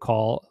video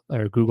call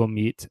or Google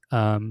Meet,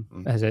 Mm.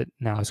 as it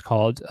now is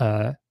called,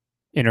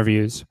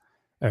 interviews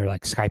or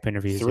like Skype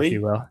interviews, if you 3?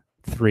 will.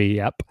 Three,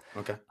 yep.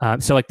 Okay.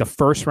 So like the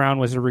first round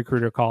was a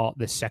recruiter call.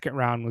 The second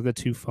round was the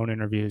two phone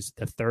interviews.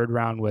 The third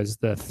round was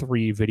the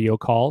three video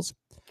calls.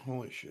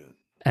 Holy shit.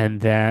 And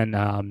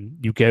then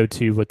you go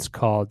to what's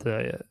called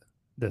the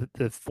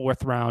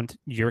fourth round.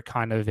 You're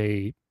kind of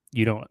you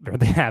don't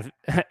really have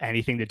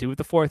anything to do with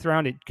the fourth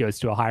round. It goes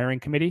to a hiring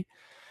committee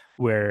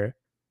where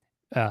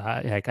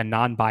like a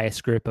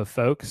non-biased group of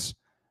folks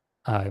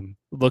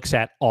looks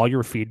at all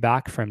your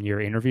feedback from your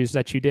interviews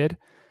that you did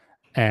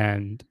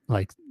and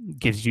like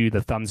gives you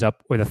the thumbs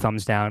up or the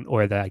thumbs down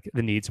or the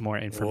needs more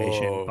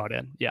information Whoa. brought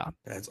in. Yeah.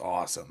 That's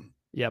awesome.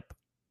 Yep.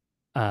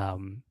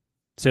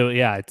 So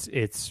yeah,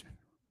 it's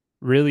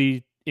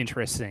really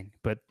interesting,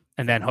 but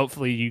and then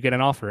hopefully you get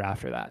an offer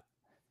after that.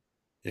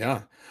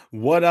 Yeah.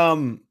 What I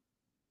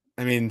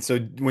mean, so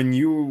when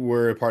you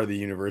were a part of the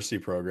university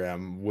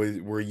program,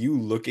 were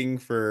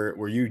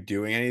you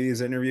doing any of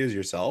these interviews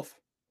yourself?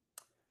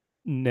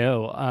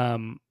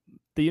 No,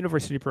 the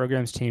university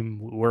programs team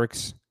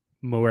works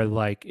more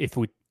like if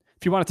we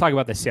if you want to talk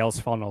about the sales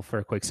funnel for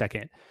a quick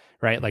second,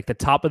 right? Like the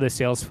top of the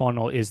sales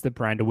funnel is the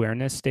brand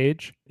awareness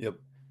stage. Yep.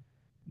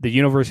 The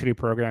university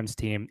programs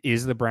team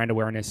is the brand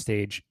awareness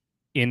stage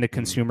in the Mm,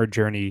 consumer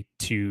journey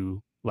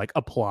to like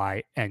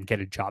apply and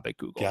get a job at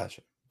Google.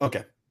 gotcha.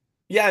 Okay.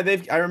 Yeah,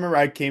 they've. I remember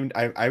I came.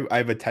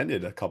 I've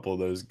attended a couple of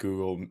those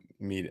Google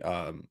meet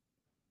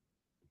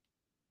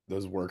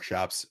those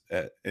workshops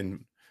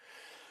in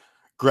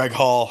Greg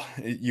Hall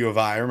at U of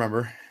I. I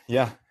remember.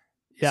 Yeah. So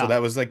Yeah.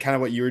 that was like kind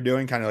of what you were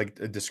doing, kind of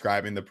like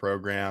describing the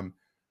program,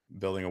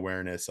 building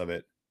awareness of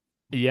it.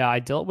 Yeah, I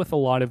dealt with a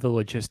lot of the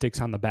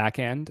logistics on the back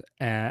end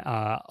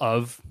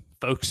of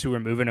folks who were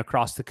moving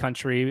across the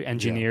country, Yeah.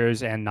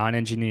 engineers and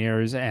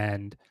non-engineers,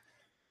 and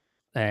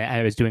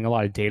I was doing a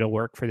lot of data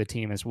work for the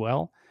team as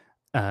well.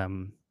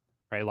 Um,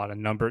 right,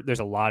 there's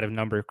a lot of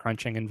number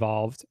crunching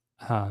involved.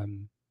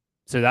 Um,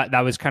 so that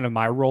was kind of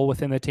my role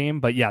within the team.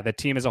 But yeah, the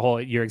team as a whole,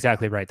 you're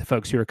exactly right. The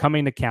folks who are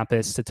coming to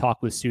campus to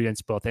talk with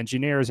students, both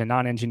engineers and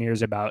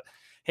non-engineers, about,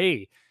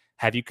 hey,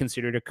 have you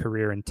considered a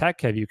career in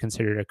tech? Have you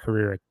considered a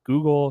career at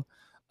Google?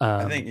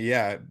 I think, Um,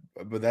 yeah,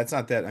 but that's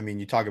not that. I mean,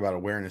 you talk about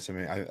awareness. I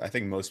mean, I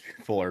think most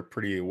people are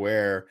pretty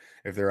aware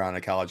if they're on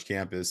a college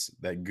campus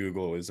that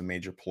Google is a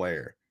major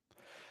player.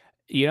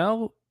 you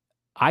know,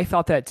 I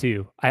thought that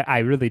too. I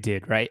really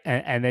did, right?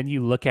 And then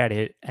you look at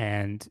it,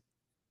 and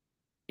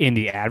in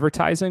the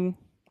advertising,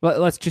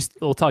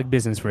 we'll talk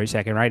business for a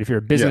second, right? If you're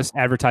a Yeah. business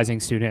advertising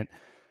student,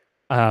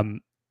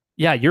 um,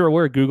 yeah, you're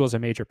aware Google's a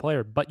major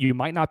player, but you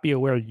might not be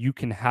aware you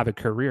can have a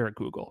career at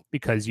Google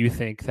because you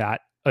think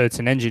that it's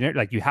an engineer,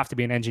 like you have to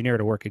be an engineer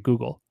to work at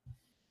Google.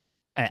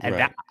 And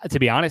that, Right. to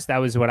be honest, that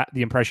was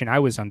the impression I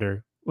was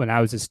under when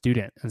I was a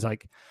student. It's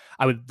like,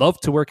 I would love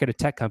to work at a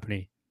tech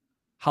company.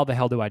 How the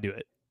hell do I do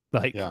it?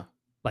 Like, Yeah.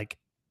 like,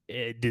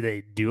 do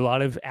they do a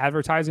lot of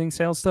advertising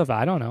sales stuff?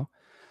 I don't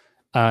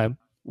know.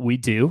 We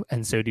do,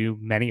 and so do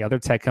many other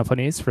tech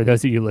companies. For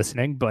those of you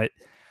listening, but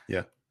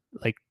Yeah.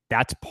 like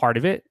that's part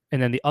of it.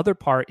 And then the other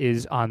part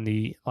is on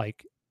the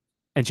like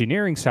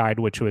engineering side,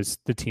 which was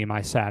the team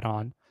I sat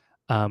on.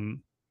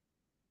 Um,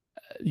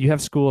 you have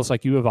schools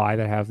like U of I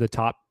that have the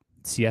top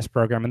CS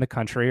program in the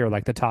country, or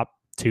like the top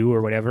two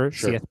or whatever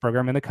CS Sure.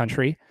 program in the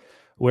country.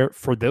 Where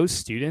for those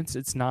students,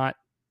 it's not,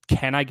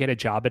 can I get a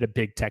job at a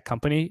big tech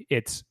company?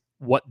 It's,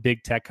 what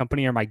big tech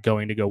company am I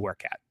going to go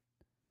work at?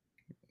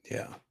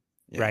 Yeah.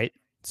 Yeah. Right.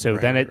 So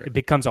Right. then Right. it Right.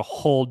 becomes a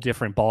whole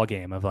different ball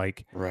game of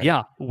like, Right.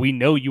 yeah, we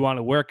know you want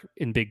to work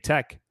in big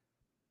tech,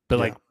 but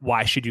like, Yeah.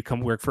 why should you come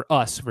work for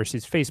us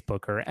versus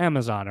Facebook or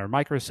Amazon or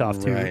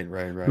Microsoft, Right.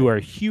 Right. who Right. are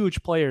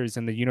huge players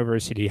in the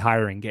university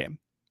hiring game?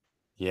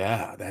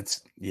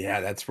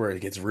 That's where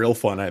it gets real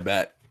fun, I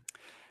bet.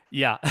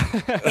 Yeah.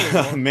 There's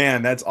a lot.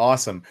 Man, that's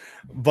awesome.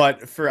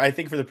 But I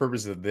think for the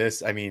purpose of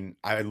this, I mean,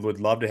 I would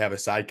love to have a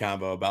side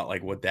combo about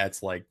like what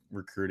that's like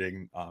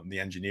recruiting the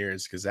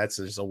engineers, because that's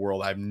just a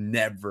world I've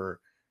never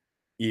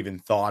even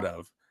thought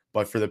of.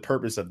 But for the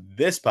purpose of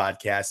this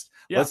podcast,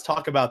 Yeah. let's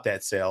talk about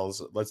that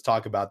sales. Let's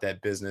talk about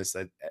that business,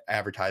 that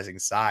advertising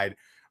side.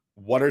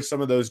 What are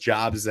some of those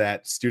jobs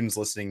that students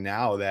listening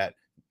now that,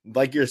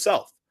 like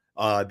yourself,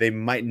 they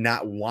might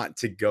not want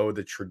to go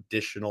the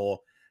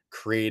traditional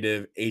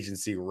creative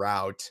agency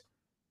route?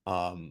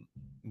 Um,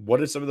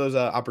 what are some of those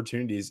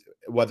opportunities,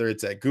 whether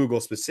it's at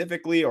Google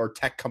specifically or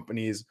tech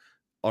companies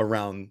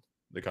around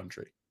the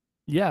country?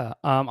 Yeah.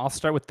 I'll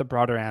start with the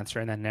broader answer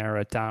and then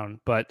narrow it down.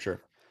 But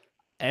Sure,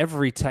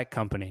 every tech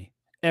company,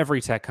 every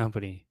tech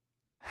company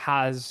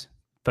has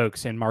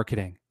folks in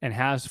marketing and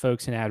has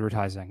folks in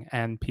advertising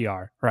and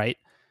PR, right?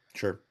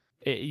 sure,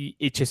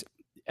 It just,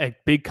 a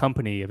big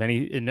company of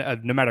any,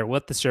 no matter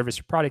what the service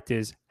or product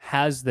is,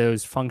 has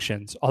those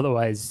functions.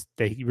 Otherwise,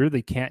 they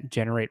really can't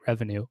generate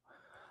revenue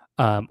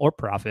or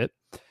profit.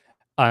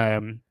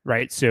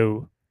 Right.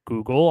 So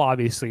Google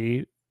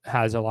obviously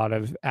has a lot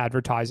of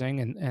advertising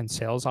and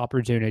sales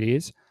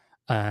opportunities.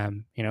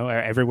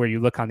 Everywhere you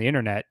look on the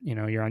internet,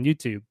 you're on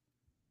YouTube,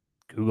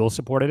 Google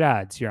supported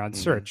ads. You're on hmm,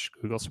 search,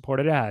 Google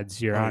supported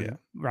ads. You're oh on yeah,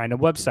 random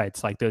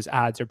websites, like those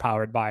ads are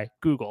powered by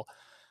Google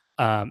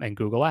and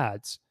Google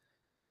Ads.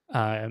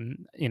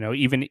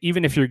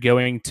 Even if you're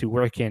going to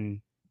work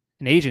in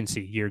an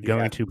agency, you're you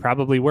going have to to.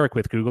 probably work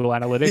with Google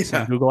Analytics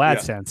and Yeah, Google yeah,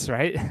 AdSense,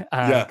 right?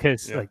 yeah,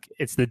 Because yeah, like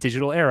it's the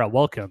digital era.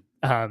 Welcome.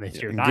 If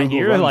yeah. you're And not Google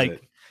here, runs like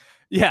it.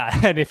 yeah,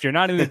 and if you're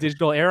not in the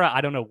digital era,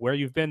 I don't know where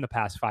you've been the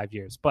past 5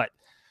 years, but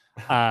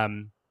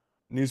um,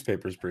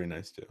 Newspaper's pretty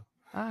nice too.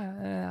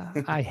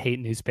 I hate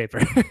newspaper.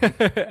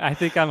 I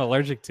think I'm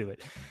allergic to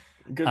it.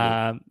 Good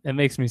one. It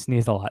makes me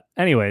sneeze a lot.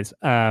 Anyways,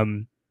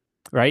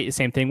 right?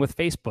 Same thing with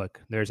Facebook.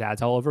 There's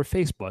ads all over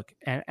Facebook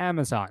and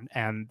Amazon,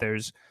 and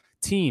there's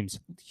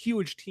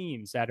huge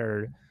teams that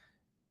are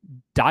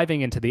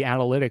diving into the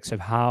analytics of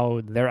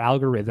how their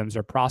algorithms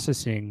are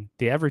processing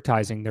the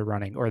advertising they're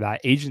running or that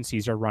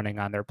agencies are running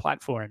on their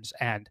platforms.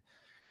 And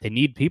they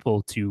need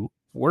people to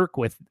work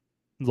with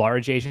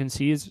large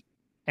agencies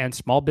and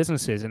small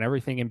businesses and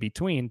everything in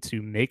between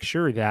to make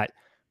sure that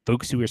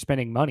folks who are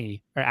spending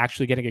money are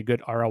actually getting a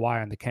good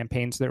ROI on the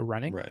campaigns they're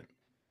running. Right.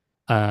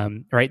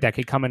 Right? That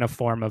could come in a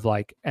form of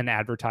like an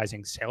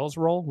advertising sales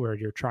role where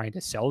you're trying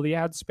to sell the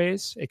ad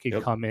space. It could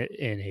Yep. come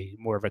in a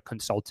more of a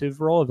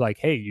consultative role of like,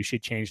 hey, you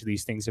should change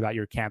these things about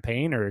your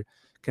campaign or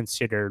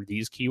consider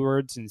these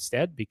keywords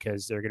instead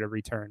because they're going to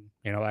return,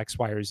 X,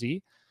 Y, or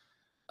Z.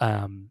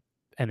 Um,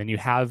 and then you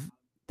have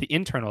the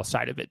internal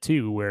side of it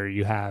too, where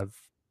you have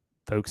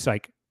folks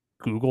like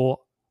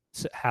Google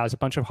has a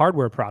bunch of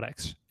hardware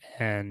products,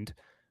 and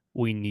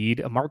we need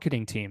a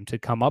marketing team to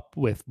come up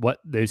with what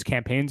those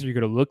campaigns are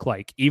going to look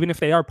like. Even if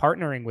they are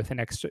partnering with an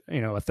extra,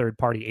 a third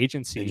party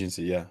agency,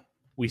 Agency, yeah.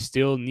 we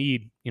still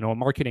need, a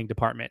marketing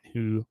department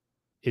who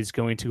is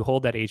going to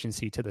hold that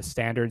agency to the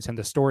standards and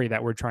the story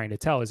that we're trying to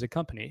tell as a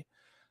company.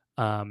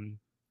 Um,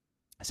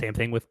 Same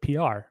thing with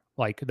PR.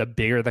 Like the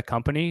bigger the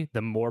company,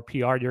 the more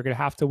PR you're going to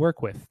have to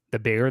work with. The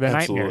bigger the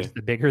nightmares, Absolutely.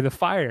 the bigger the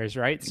fires,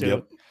 right? So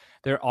Yep.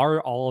 there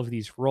are all of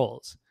these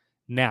roles.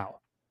 Now,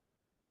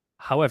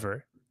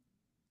 however,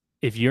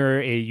 if you're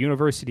a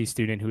university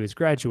student who is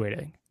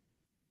graduating,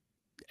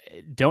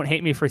 don't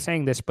hate me for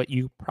saying this, but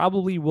you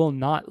probably will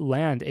not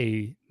land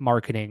a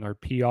marketing or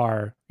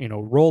PR,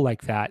 role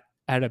like that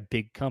at a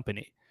big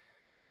company.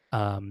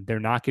 They're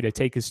not going to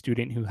take a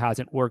student who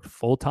hasn't worked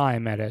full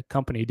time at a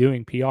company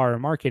doing PR or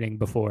marketing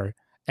before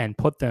and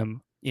put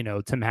them,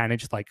 to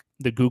manage like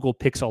the Google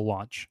Pixel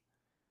launch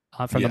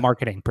from the Yeah.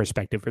 marketing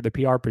perspective or the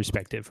PR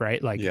perspective,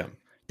 right? Like Yeah.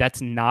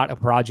 that's not a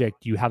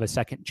project you have a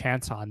second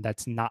chance on.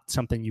 That's not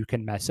something you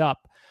can mess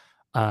up.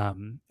 Yeah,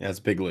 it's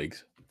big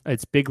leagues.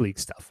 It's big league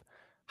stuff.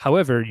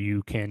 However,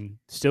 you can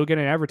still get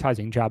an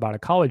advertising job out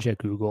of college at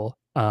Google.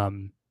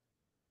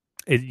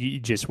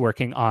 Just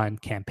working on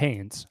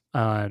campaigns,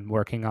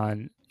 working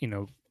on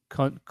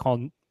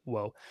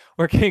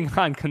working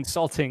on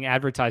consulting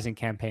advertising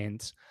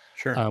campaigns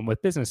Sure.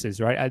 with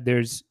businesses. Right,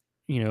 there's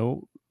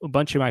a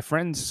bunch of my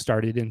friends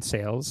started in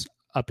sales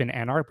up in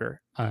Ann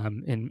Arbor,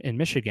 in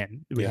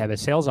Michigan. We Yeah. have a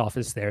sales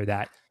office there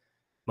that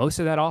most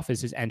of that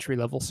office is entry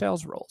level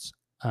sales roles.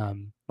 A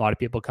lot of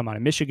people come out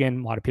of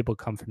Michigan. A lot of people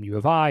come from U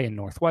of I and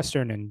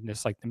Northwestern and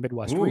just like the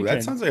Midwest Ooh, that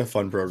region. sounds like a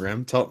fun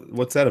program.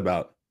 What's that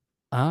about?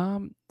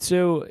 I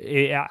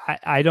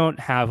don't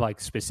have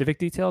like specific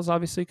details,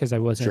 obviously, because I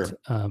wasn't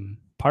Sure.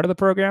 part of the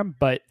program,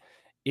 but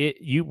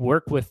you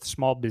work with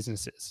small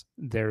businesses.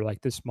 They're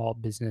like the small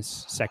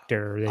business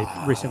sector.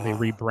 They've recently Ah,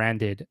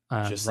 rebranded,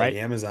 just like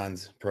right?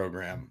 Amazon's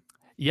program.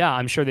 Yeah,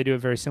 I'm sure they do it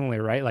very similarly,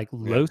 right? Like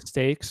Yeah. low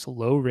stakes,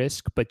 low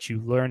risk, but you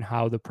learn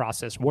how the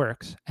process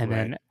works. And Right.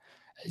 then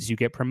as you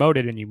get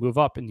promoted and you move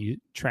up and you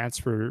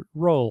transfer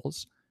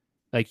roles,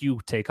 like you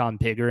take on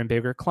bigger and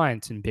bigger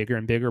clients and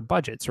bigger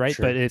budgets, right?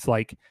 But Sure. it's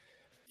like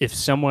if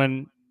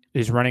someone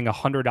is running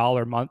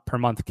 $100 per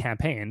month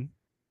campaign,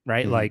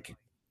 right? Hmm. Like,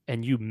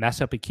 and you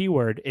mess up a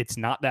keyword, it's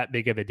not that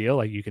big of a deal.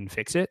 Like you can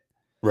fix it,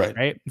 Right.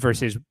 right?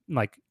 Versus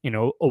like, a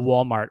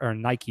Walmart or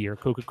Nike or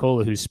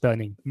Coca-Cola who's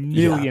spending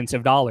Yeah. millions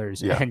of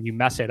dollars Yeah. and you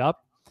mess it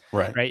up,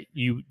 Right. right?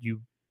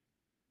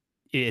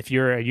 If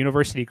you're a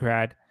university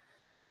grad,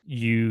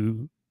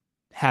 you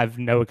have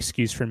no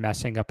excuse for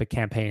messing up a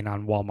campaign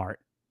on Walmart,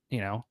 you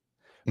know?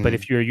 But Hmm.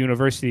 if you're a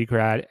university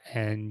grad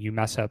and you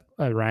mess up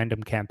a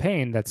random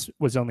campaign that's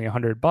was only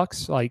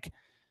 $100, like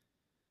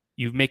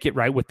you make it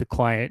right with the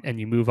client and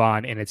you move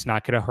on, and it's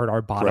not going to hurt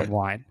our bottom Right.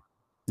 line.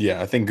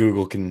 Yeah. I think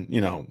Google can,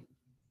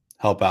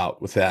 help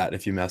out with that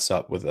if you mess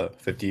up with a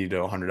 $50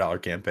 to $100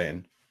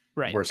 campaign.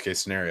 Right. Worst case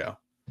scenario.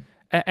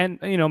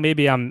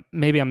 Maybe I'm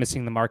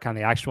missing the mark on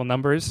the actual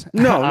numbers.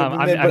 No, I'm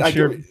but I get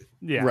sure.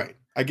 Yeah. right.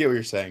 I get what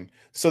you're saying.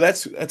 So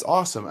that's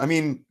awesome. I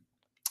mean,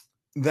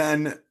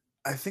 then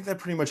I think that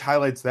pretty much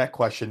highlights that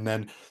question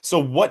then. So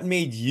what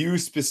made you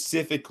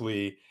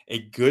specifically a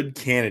good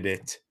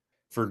candidate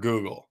for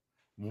Google?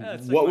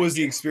 That's like What my was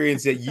the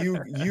experience that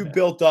you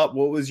built up?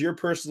 What was your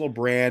personal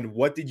brand?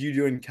 What did you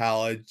do in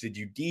college? Did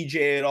you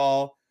DJ at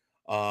all?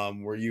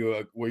 Were you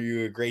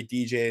a great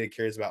DJ that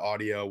cares about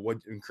audio? What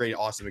and create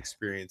awesome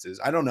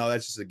experiences? I don't know.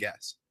 That's just a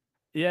guess.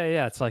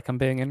 yeah. It's like I'm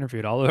being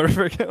interviewed all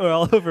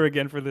over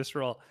again for this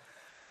role.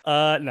 No,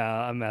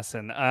 I'm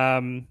messing.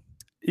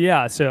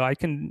 Yeah. So I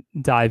can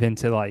dive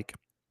into like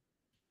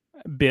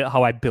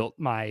how I built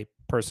my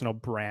personal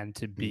brand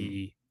to Mhm.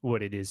 be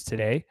what it is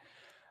today.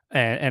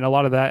 And a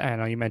lot of that, I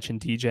know you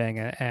mentioned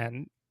DJing,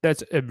 and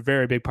that's a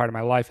very big part of my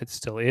life. It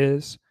still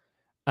is.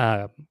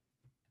 Um,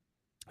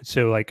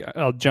 so like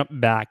I'll jump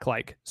back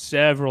like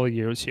several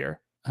years here.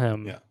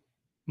 Yeah,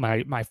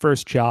 My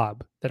first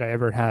job that I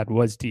ever had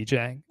was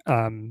DJing.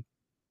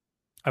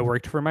 I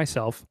worked for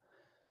myself.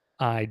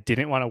 I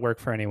didn't want to work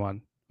for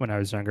anyone when I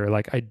was younger.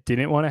 Like I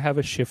didn't want to have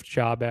a shift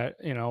job at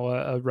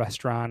a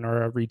restaurant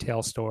or a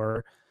retail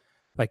store.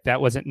 Like that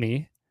wasn't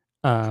me.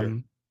 sure,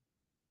 Um,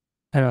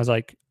 and I was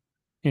like,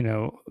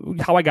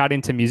 how I got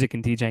into music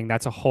and DJing,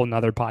 that's a whole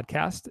nother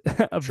podcast.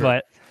 sure,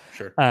 But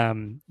sure.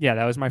 yeah,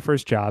 that was my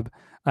first job.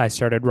 I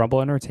started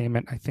Rumble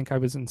Entertainment. I think I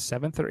was in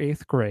seventh or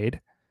eighth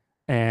grade.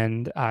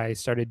 And I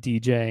started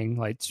DJing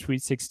like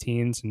Sweet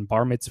 16s and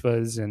bar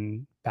mitzvahs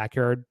and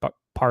backyard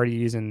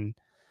parties and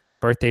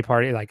birthday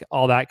like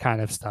all that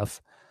kind of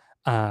stuff.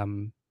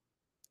 Um,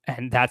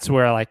 and that's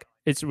where like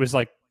it was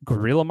like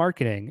guerrilla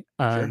marketing,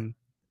 Sure.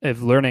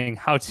 of learning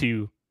how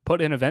to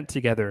put an event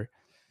together.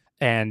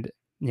 And,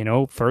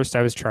 first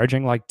I was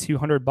charging like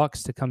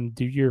 $200 to come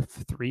do your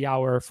 3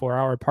 hour, 4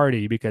 hour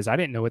party because I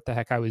didn't know what the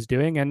heck I was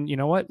doing. And you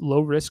know what? Low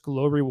risk,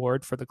 low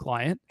reward for the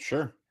client.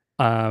 Sure.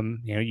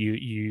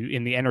 You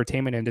in the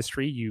entertainment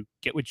industry, you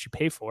get what you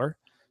pay for.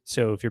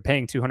 So if you're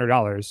paying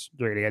 $200,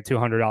 you're going to get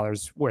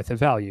 $200 worth of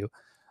value.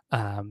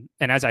 And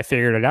as I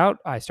figured it out,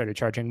 I started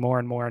charging more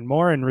and more and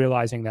more and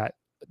realizing that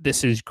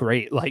this is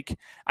great. Like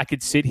I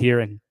could sit here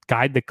and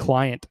guide the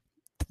client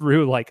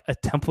through like a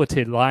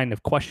templated line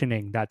of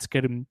questioning that's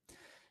going to,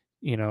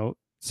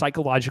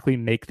 psychologically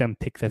make them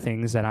pick the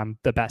things that I'm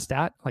the best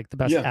at, like the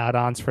best Yeah.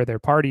 add-ons for their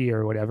party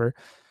or whatever.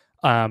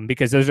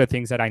 Because those are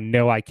things that I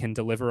know I can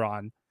deliver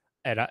on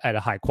at a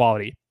high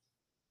quality.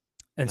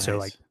 And so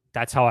like Nice.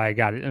 that's how I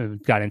got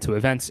into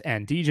events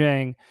and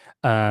DJing.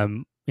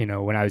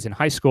 When I was in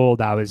high school,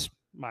 that was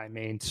my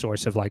main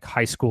source of like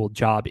high school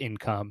job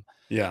income.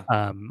 Yeah.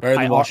 Better than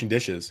I washing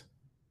dishes.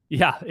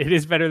 Yeah, it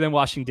is better than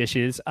washing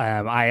dishes.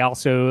 I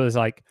also was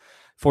like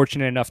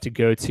fortunate enough to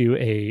go to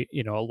a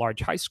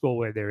large high school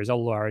where there is a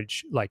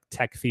large like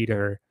tech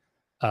theater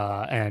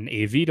and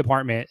AV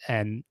department,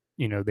 and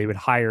they would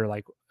hire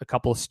like a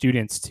couple of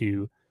students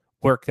to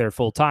work there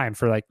full time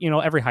for like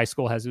every high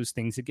school has those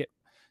things that get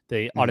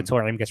the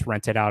auditorium gets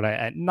rented out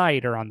at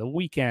night or on the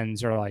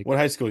weekends or like. What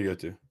high school you go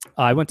to?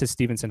 I went to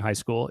Stevenson High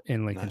School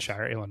in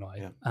Lincolnshire, Nice.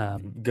 Illinois. Yeah.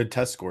 Good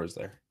test scores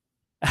there.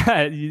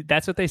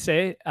 That's what they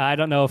say. I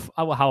don't know if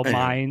how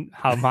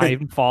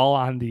mine fall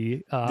on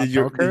the Did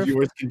bell curve.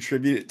 yours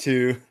contribute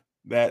to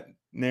that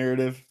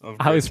narrative of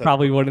I was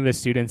probably one of the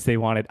students they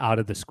wanted out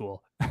of the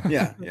school.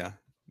 Yeah.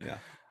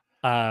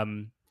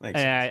 And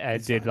I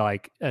did fine.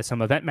 like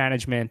some event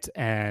management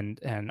and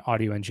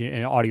audio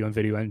and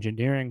video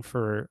engineering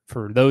for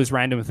those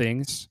random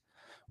things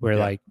where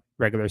like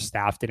regular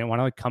staff didn't want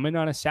to like come in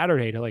on a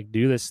Saturday to like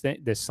do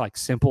this like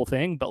simple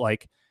thing, but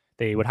like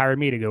they would hire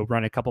me to go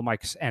run a couple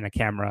mics and a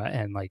camera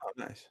and like,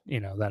 nice.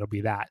 That'll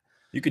be that.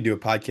 You could do a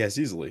podcast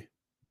easily.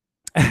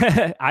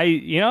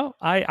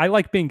 I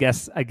like being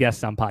a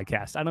guest on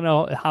podcasts. I don't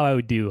know how I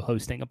would do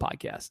hosting a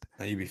podcast.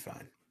 No, you'd be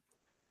fine.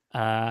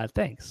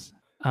 Thanks.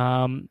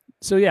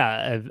 So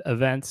yeah,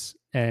 events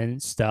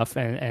and stuff,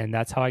 and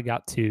that's how I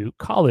got to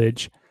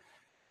college.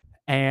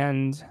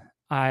 And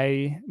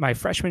my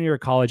freshman year of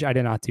college, I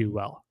did not do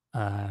well.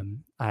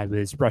 I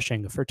was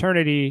rushing a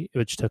fraternity,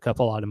 which took up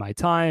a lot of my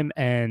time,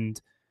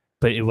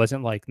 but it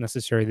wasn't like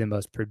necessarily the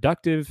most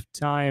productive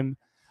time.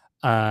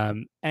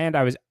 And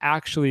I was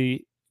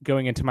actually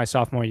going into my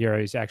sophomore year,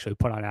 I was actually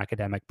put on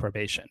academic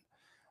probation,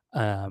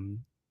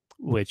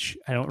 which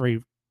I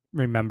don't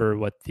remember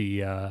what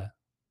the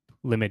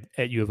limit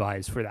at U of I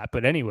is for that.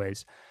 But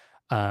anyways,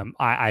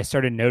 I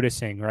started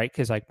noticing, right?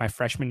 Because like my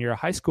freshman year of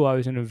high school, I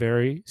was in a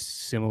very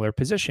similar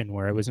position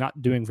where I was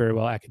not doing very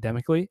well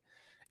academically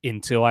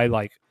until I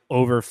like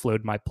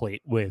overflowed my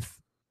plate with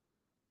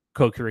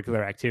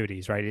co-curricular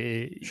activities,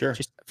 right? Sure.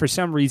 Just for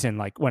some reason,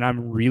 like when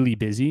I'm really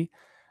busy,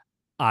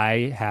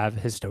 I have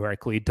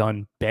historically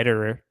done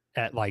better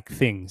at like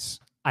things.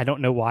 I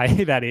don't know why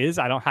that is.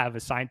 I don't have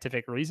a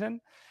scientific reason,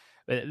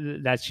 but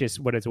that's just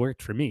what has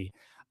worked for me.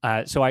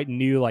 So I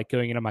knew like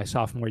going into my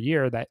sophomore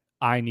year that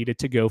I needed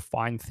to go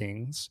find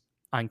things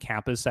on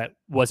campus that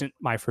wasn't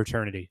my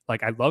fraternity.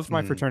 Like I loved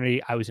my fraternity.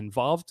 I was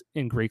involved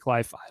in Greek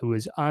life. I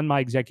was on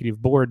my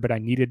executive board, but I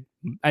needed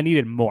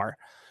more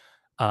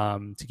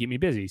to keep me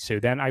busy. So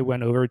then I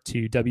went over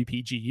to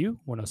WPGU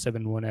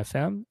 107.1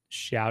 FM.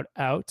 Shout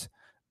out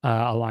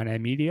Illini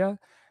Media.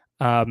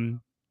 And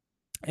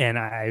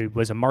I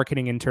was a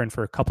marketing intern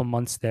for a couple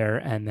months there.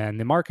 And then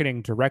the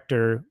marketing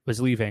director was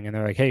leaving and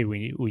they're like, hey,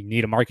 we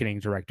need a marketing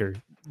director.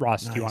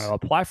 Ross, nice. Do you want to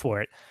apply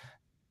for it?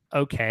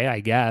 Okay, I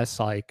guess.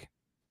 Like,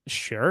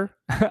 sure.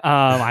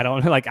 I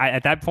don't like,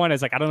 at that point, I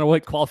was like, I don't know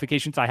what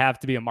qualifications I have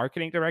to be a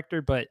marketing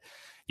director, but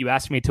you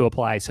asked me to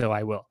apply, so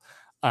I will.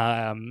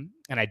 And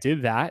I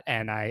did that.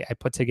 And I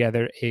put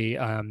together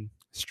a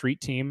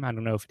street team. I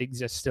don't know if it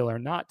exists still or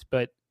not,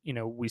 but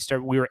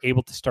we were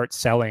able to start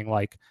selling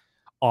like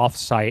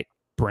off-site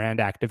brand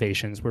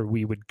activations where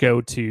we would go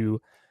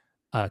to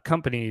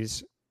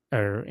companies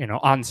or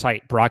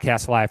on-site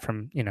broadcast live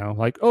from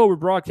like, oh, we're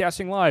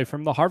broadcasting live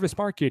from the Harvest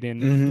Market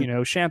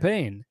in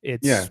Champaign.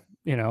 It's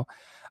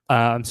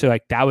so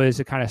like that was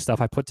the kind of stuff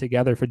I put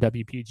together for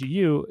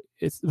WPGU.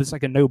 It was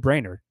like a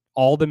no-brainer.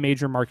 All the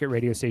major market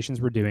radio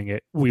stations were doing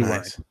it. We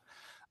weren't.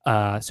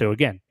 So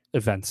again,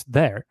 events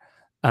there.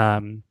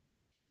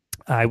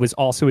 I was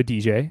also a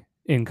DJ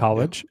in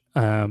college.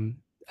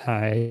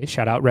 I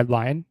shout out Red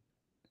Lion.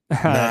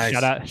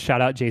 Nice.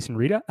 Shout out Jason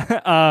Rita.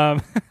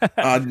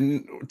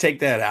 Take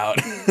that out.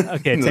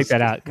 Okay, take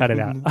that out. Cut it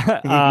out.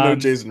 No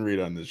Jason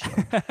Rita on this show.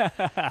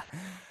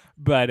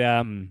 But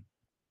I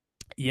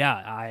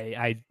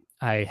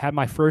had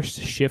my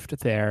first shift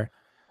there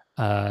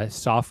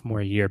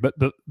sophomore year. But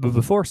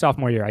before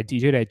sophomore year, I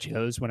DJ'd at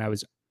Joe's when I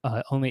was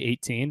only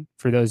 18.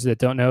 For those that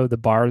don't know, the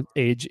bar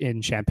age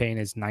in Champaign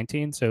is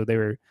 19, so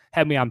they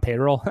had me on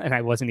payroll, and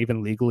I wasn't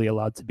even legally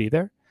allowed to be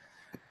there.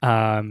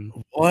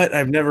 What?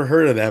 I've never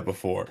heard of that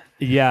before.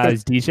 Yeah, I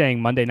was DJing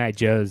Monday Night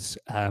Joe's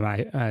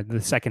my the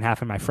second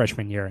half of my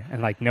freshman year,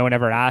 and like no one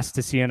ever asked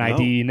to see an No.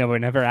 ID, no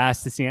one ever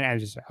asked to see it. I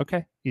was just like,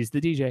 okay, he's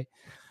the DJ.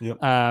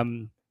 Yep.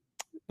 Um,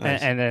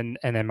 Nice. and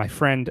then my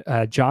friend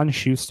John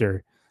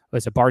Schuster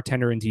was a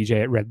bartender and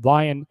DJ at Red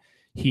Lion.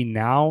 He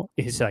now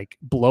is like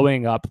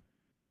blowing up.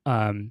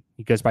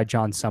 He goes by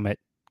John Summit.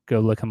 Go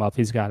look him up.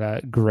 He's got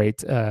a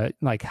great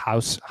like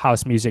house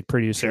music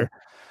producer.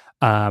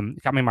 Sure.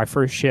 Got me my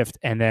first shift,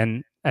 and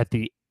then at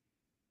the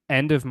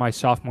end of my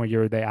sophomore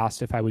year, they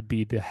asked if I would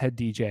be the head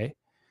DJ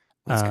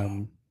Let's go.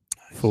 Nice.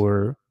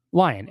 for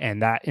Lion,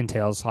 and that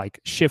entails like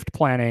shift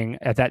planning.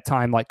 At that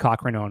time, like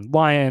Cochrane owned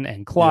Lion and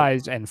Yep.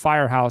 Clyde's and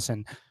Firehouse,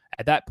 and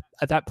at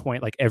that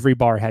point, like every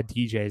bar had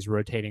DJs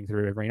rotating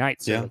through every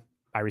night. So Yeah. like,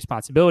 my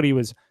responsibility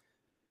was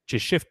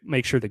just shift,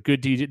 make sure the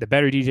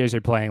better DJs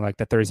are playing like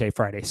the Thursday,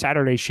 Friday,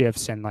 Saturday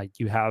shifts, and like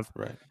you have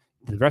Right.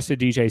 the rest of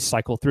the DJs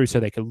cycle through so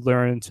they could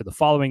learn. So the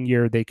following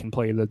year they can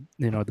play the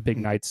the big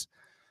Mm. nights,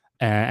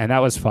 and that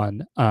was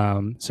fun.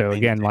 So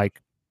again, Maintain.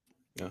 like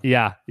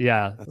yeah,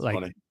 That's like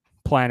funny.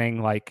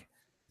 planning like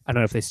I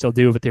don't know if they still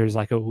do, but there's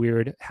like a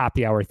weird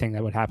happy hour thing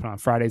that would happen on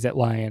Fridays at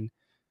Lion.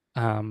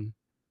 Um,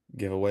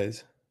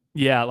 Giveaways.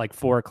 yeah, like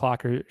 4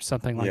 o'clock or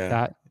something like Yeah.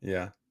 that.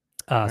 Yeah.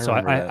 So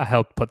remember that. I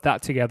helped put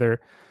that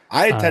together.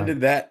 I Uh,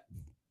 attended that.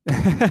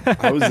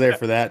 I was there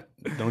for that.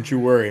 Don't you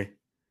worry.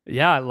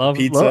 Yeah, I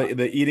Pizza,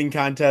 the eating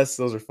contests,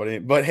 those are funny.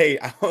 But hey,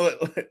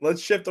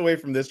 let's shift away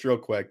from this real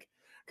quick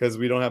because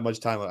we don't have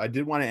much time left. I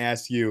did want to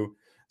ask you.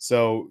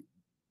 So,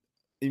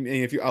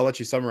 if you, I'll let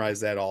you summarize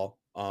that all.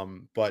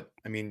 But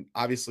I mean,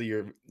 obviously,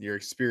 your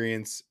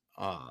experience,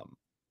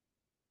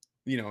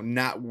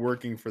 not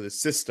working for the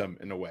system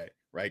in a way,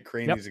 right?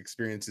 Creating Yep. these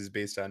experiences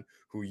based on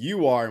who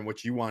you are and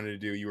what you wanted to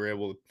do. You were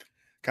able to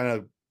kind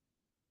of,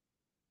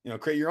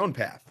 create your own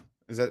path.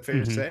 Is that fair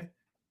to Hmm. say?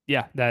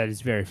 Yeah, that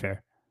is very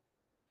fair.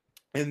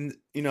 And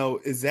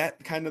is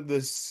that kind of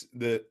the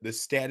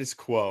status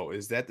quo?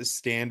 Is that the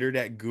standard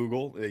at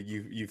Google?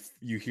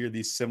 You hear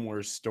these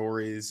similar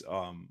stories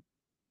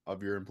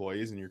of your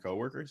employees and your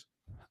coworkers?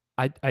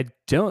 I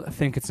don't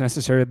think it's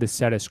necessarily the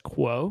status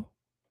quo.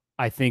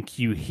 I think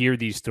you hear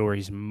these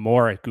stories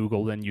more at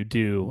Google than you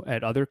do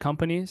at other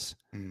companies.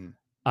 Mm.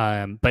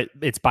 But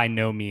it's by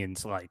no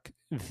means like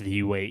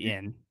the way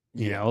in.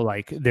 Yeah,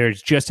 Like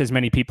there's just as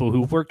many people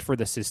who worked for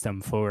the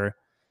system for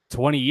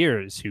 20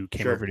 years who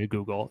came over sure. to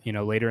Google,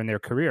 later in their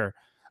career.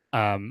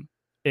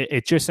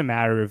 It's just a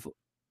matter of,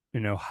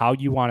 how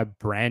you want to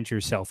brand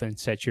yourself and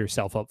set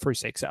yourself up for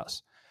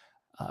success.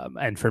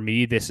 And for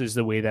me, this is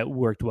the way that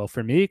worked well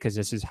for me because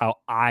this is how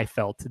I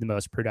felt the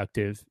most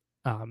productive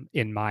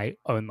in my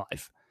own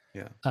life.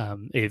 Yeah,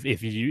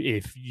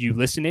 If you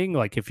listening,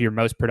 like if your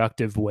most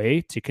productive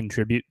way to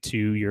contribute to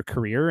your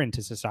career and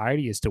to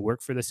society is to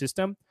work for the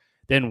system,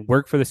 then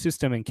work for the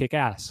system and kick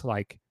ass.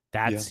 Like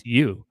yeah, that's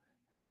you.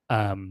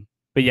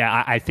 But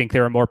yeah, I think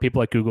there are more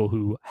people at Google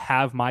who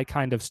have my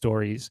kind of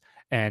stories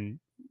and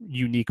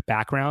unique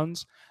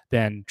backgrounds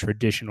than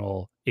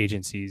traditional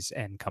agencies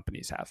and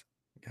companies have.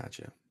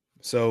 gotcha.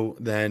 So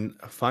then,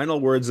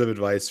 final words of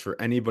advice for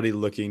anybody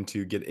looking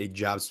to get a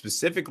job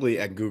specifically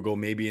at Google,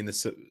 maybe in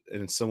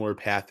in a similar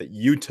path that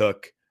you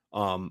took,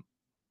 um,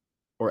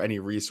 or any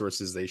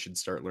resources they should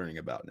start learning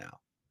about now.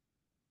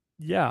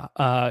 Yeah.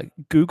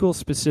 Google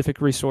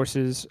specific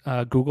resources,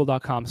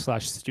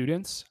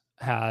 google.com/students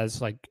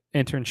has like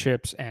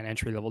internships and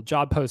entry level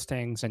job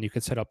postings, and you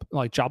could set up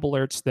like job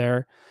alerts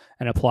there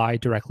and apply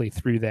directly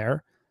through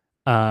there.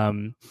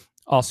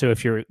 Also,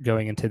 if you're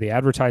going into the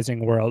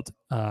advertising world,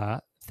 I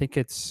think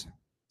it's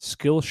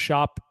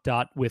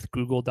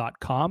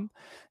skillshop.withgoogle.com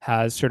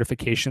has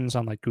certifications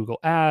on like Google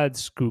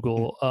Ads, Mm.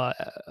 Google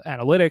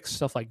Analytics,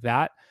 stuff like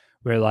that,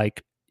 where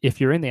like if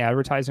you're in the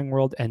advertising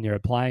world and you're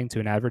applying to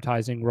an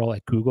advertising role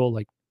at Google,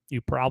 like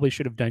you probably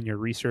should have done your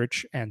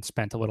research and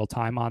spent a little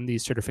time on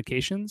these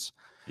certifications.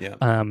 Yeah,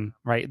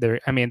 Right there.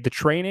 I mean, the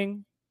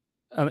training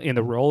in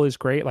the role is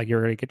great. Like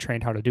you're going to get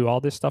trained how to do all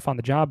this stuff on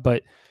the job,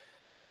 but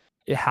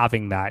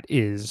having that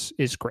is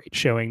great,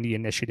 showing the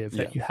initiative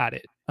yeah, that you had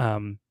it.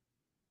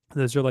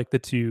 Those are like the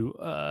two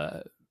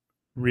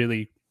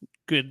really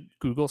good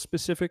Google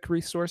specific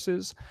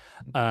resources.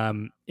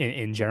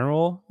 In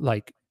general,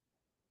 like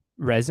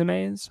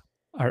resumes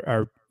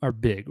are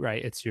big,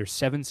 right? It's your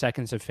 7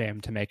 seconds of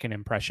fame to make an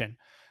impression.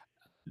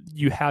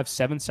 You have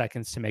 7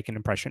 seconds to make an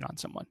impression on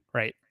someone,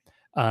 right?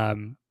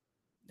 Um,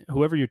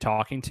 Whoever you're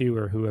talking to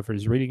or whoever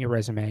is reading your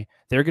resume,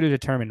 they're going to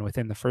determine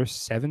within the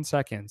first 7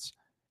 seconds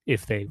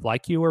if they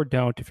like you or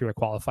don't, if you're a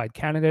qualified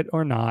candidate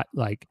or not.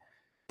 Like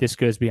this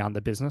goes beyond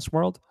the business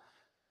world.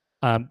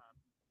 Um,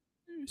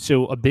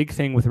 so a big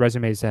thing with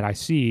resumes that I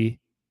see,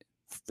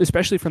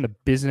 especially from the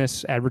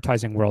business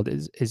advertising world,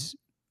 is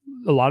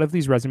a lot of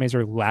these resumes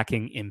are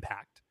lacking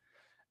impact.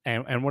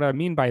 And what I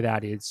mean by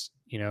that is,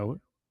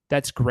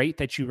 that's great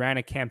that you ran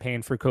a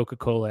campaign for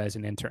Coca-Cola as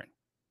an intern.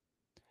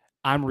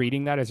 I'm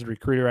reading that as a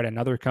recruiter at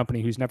another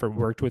company who's never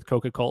worked with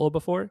Coca-Cola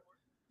before.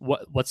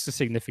 What's the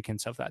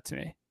significance of that to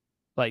me?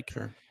 Like,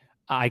 sure.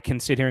 I can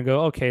sit here and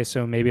go, okay,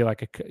 so maybe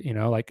like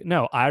like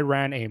no, I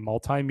ran a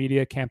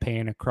multimedia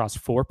campaign across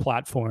 4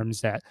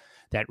 platforms that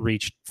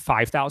reached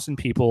 5,000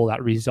 people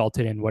that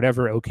resulted in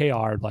whatever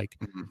OKR. Like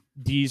Mhm.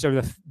 these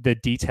are the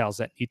details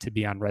that need to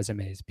be on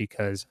resumes,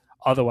 because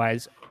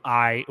otherwise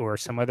I or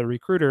some other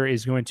recruiter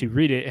is going to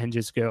read it and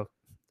just go,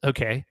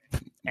 okay,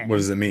 What and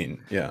does it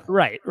mean? Yeah.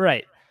 right.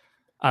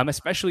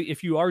 Especially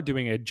if you are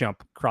doing a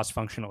jump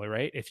cross-functionally,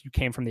 right? If you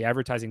came from the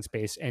advertising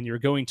space and you're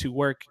going to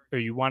work or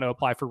you want to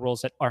apply for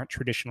roles that aren't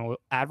traditional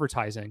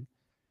advertising,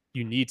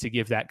 you need to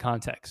give that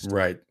context.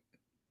 Right.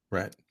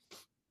 Right.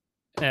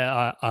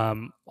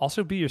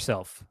 Also be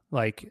yourself.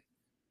 Like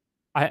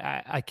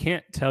I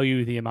can't tell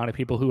you the amount of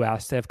people who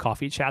ask to have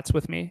coffee chats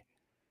with me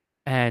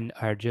and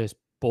are just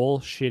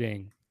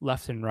bullshitting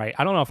left and right.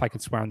 I don't know if I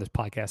can swear on this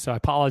podcast, so I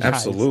apologize.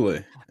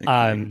 Absolutely.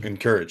 Um,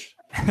 Encouraged.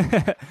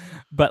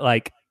 but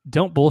like,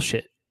 don't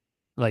bullshit.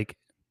 Like,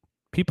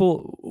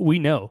 people we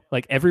know,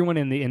 like everyone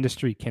in the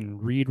industry can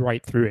read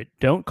right through it.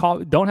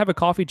 Don't have a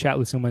coffee chat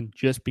with someone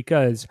just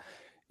because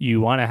you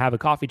want to have a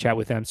coffee chat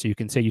with them so you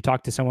can say you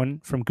talked to someone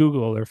from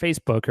Google or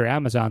Facebook or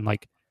Amazon.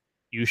 Like,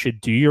 you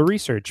should do your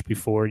research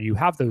before you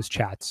have those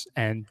chats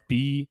and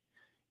be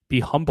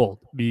humble,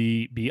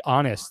 be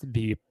honest,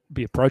 be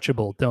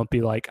approachable. Don't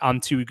be like, I'm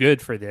too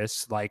good for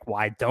this, like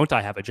why don't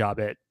I have a job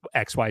at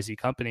XYZ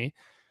company.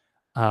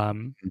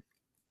 um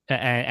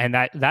and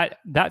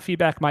that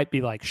feedback might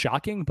be like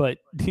shocking, but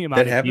the That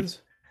amount of people,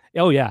 happens?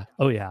 oh yeah,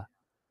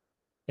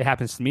 it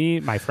happens to me,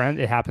 my friend,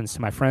 it happens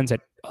to my friends at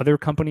other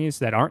companies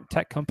that aren't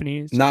tech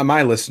companies. Not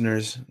my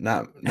listeners,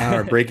 not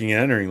our breaking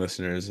and entering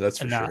listeners, that's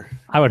for No, sure.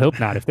 I would hope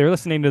not. If they're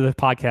listening to the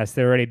podcast,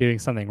 they're already doing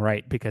something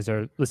right because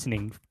they're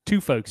listening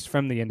to folks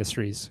from the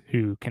industries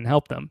who can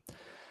help them.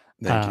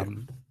 Thank you.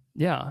 um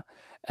yeah,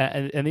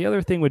 and the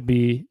other thing would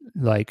be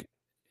like,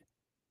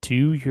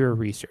 do your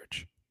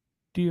research.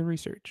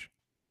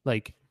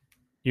 Like,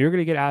 you're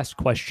going to get asked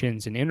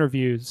questions in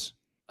interviews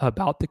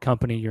about the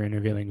company you're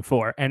interviewing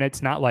for. And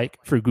it's not like,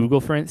 for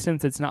Google, for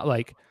instance, it's not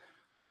like,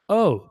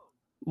 oh,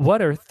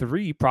 what are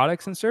 3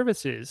 products and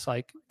services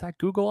like that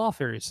Google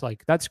offers?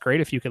 Like, that's great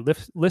if you could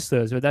list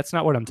those, but that's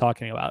not what I'm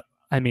talking about.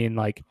 I mean,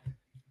 like,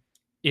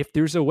 if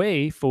there's a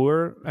way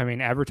for, I mean,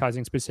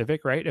 advertising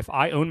specific, right? If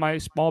I own my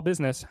small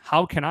business,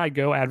 how can I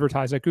go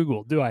advertise at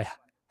Google? Do I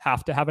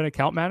have to have an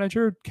account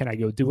manager? Can I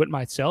go do it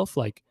myself?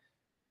 Like,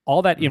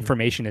 all that Mhm.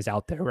 information is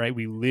out there, right?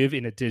 We live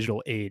in a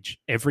digital age.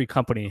 Every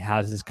company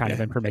has this kind of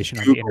Yeah. information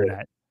on the Google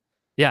internet.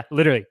 Yeah,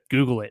 literally,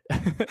 Google it.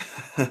 it.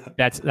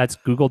 That's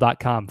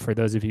google.com for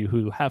those of you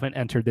who haven't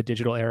entered the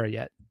digital era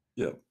yet.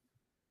 Yep.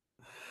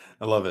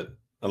 I love it.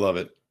 I love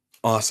it.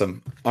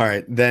 Awesome. All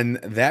right. Then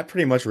that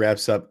pretty much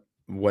wraps up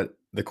what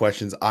the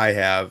questions I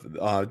have.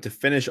 To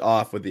finish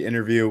off with the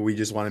interview, we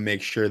just want to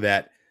make sure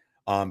that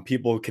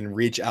people can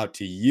reach out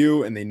to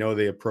you and they know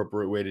the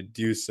appropriate way to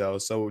do so.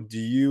 So, do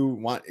you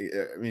want,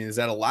 I mean, is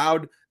that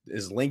allowed?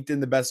 Is LinkedIn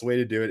the best way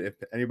to do it? If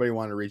anybody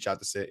wanted to reach out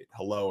to say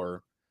hello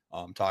or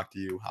talk to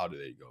you, how do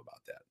they go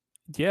about that?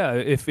 Yeah,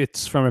 if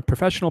it's from a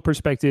professional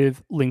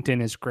perspective,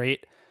 LinkedIn is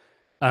great.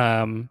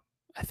 I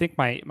think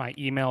my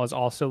email is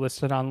also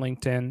listed on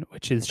LinkedIn,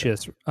 which is Okay.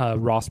 just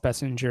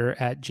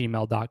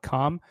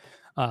rossbessinger@gmail.com.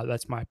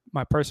 That's my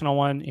personal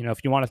one. You know, if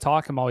you want to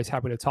talk, I'm always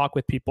happy to talk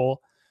with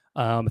people.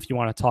 If you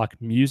want to talk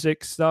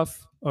music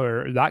stuff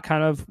or that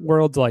kind of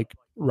world, like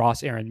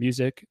Ross Aaron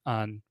Music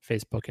on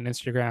Facebook and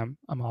Instagram,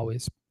 I'm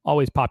always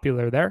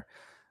popular there.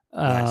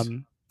 Nice.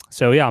 Um,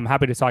 so yeah, I'm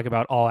happy to talk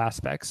about all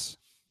aspects.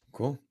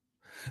 Cool.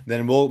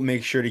 Then we'll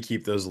make sure to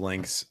keep those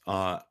links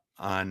on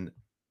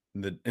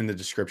in the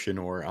description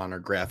or on our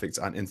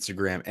graphics on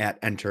Instagram at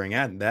entering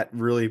ad. That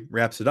really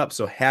wraps it up.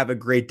 So have a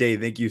great day.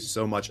 Thank you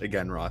so much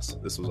again, Ross.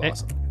 This was Hey,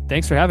 awesome.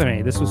 thanks for having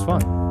me. This was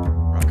fun.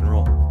 Rock and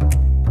roll.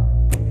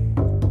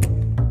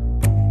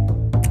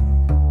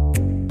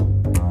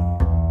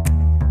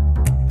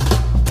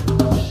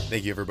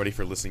 Thank you, everybody,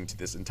 for listening to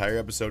this entire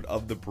episode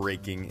of the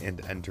Breaking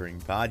and Entering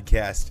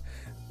podcast.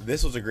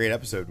 This was a great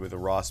episode with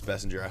Ross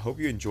Bessinger. I hope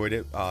you enjoyed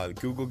it.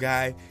 Google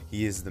guy,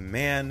 he is the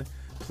man.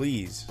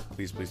 Please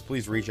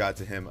reach out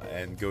to him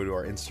and go to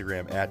our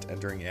Instagram at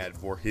entering ad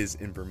for his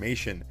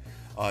information.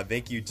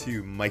 Thank you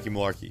to Mikey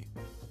Malarkey,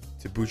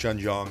 to Buchan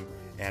Jong,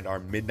 and our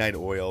Midnight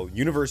Oil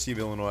University of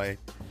Illinois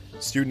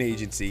student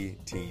agency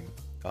team.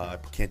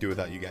 Can't do it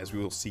without you guys. We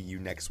will see you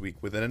next week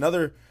with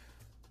another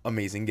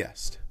amazing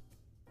guest.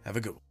 Have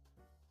a good one.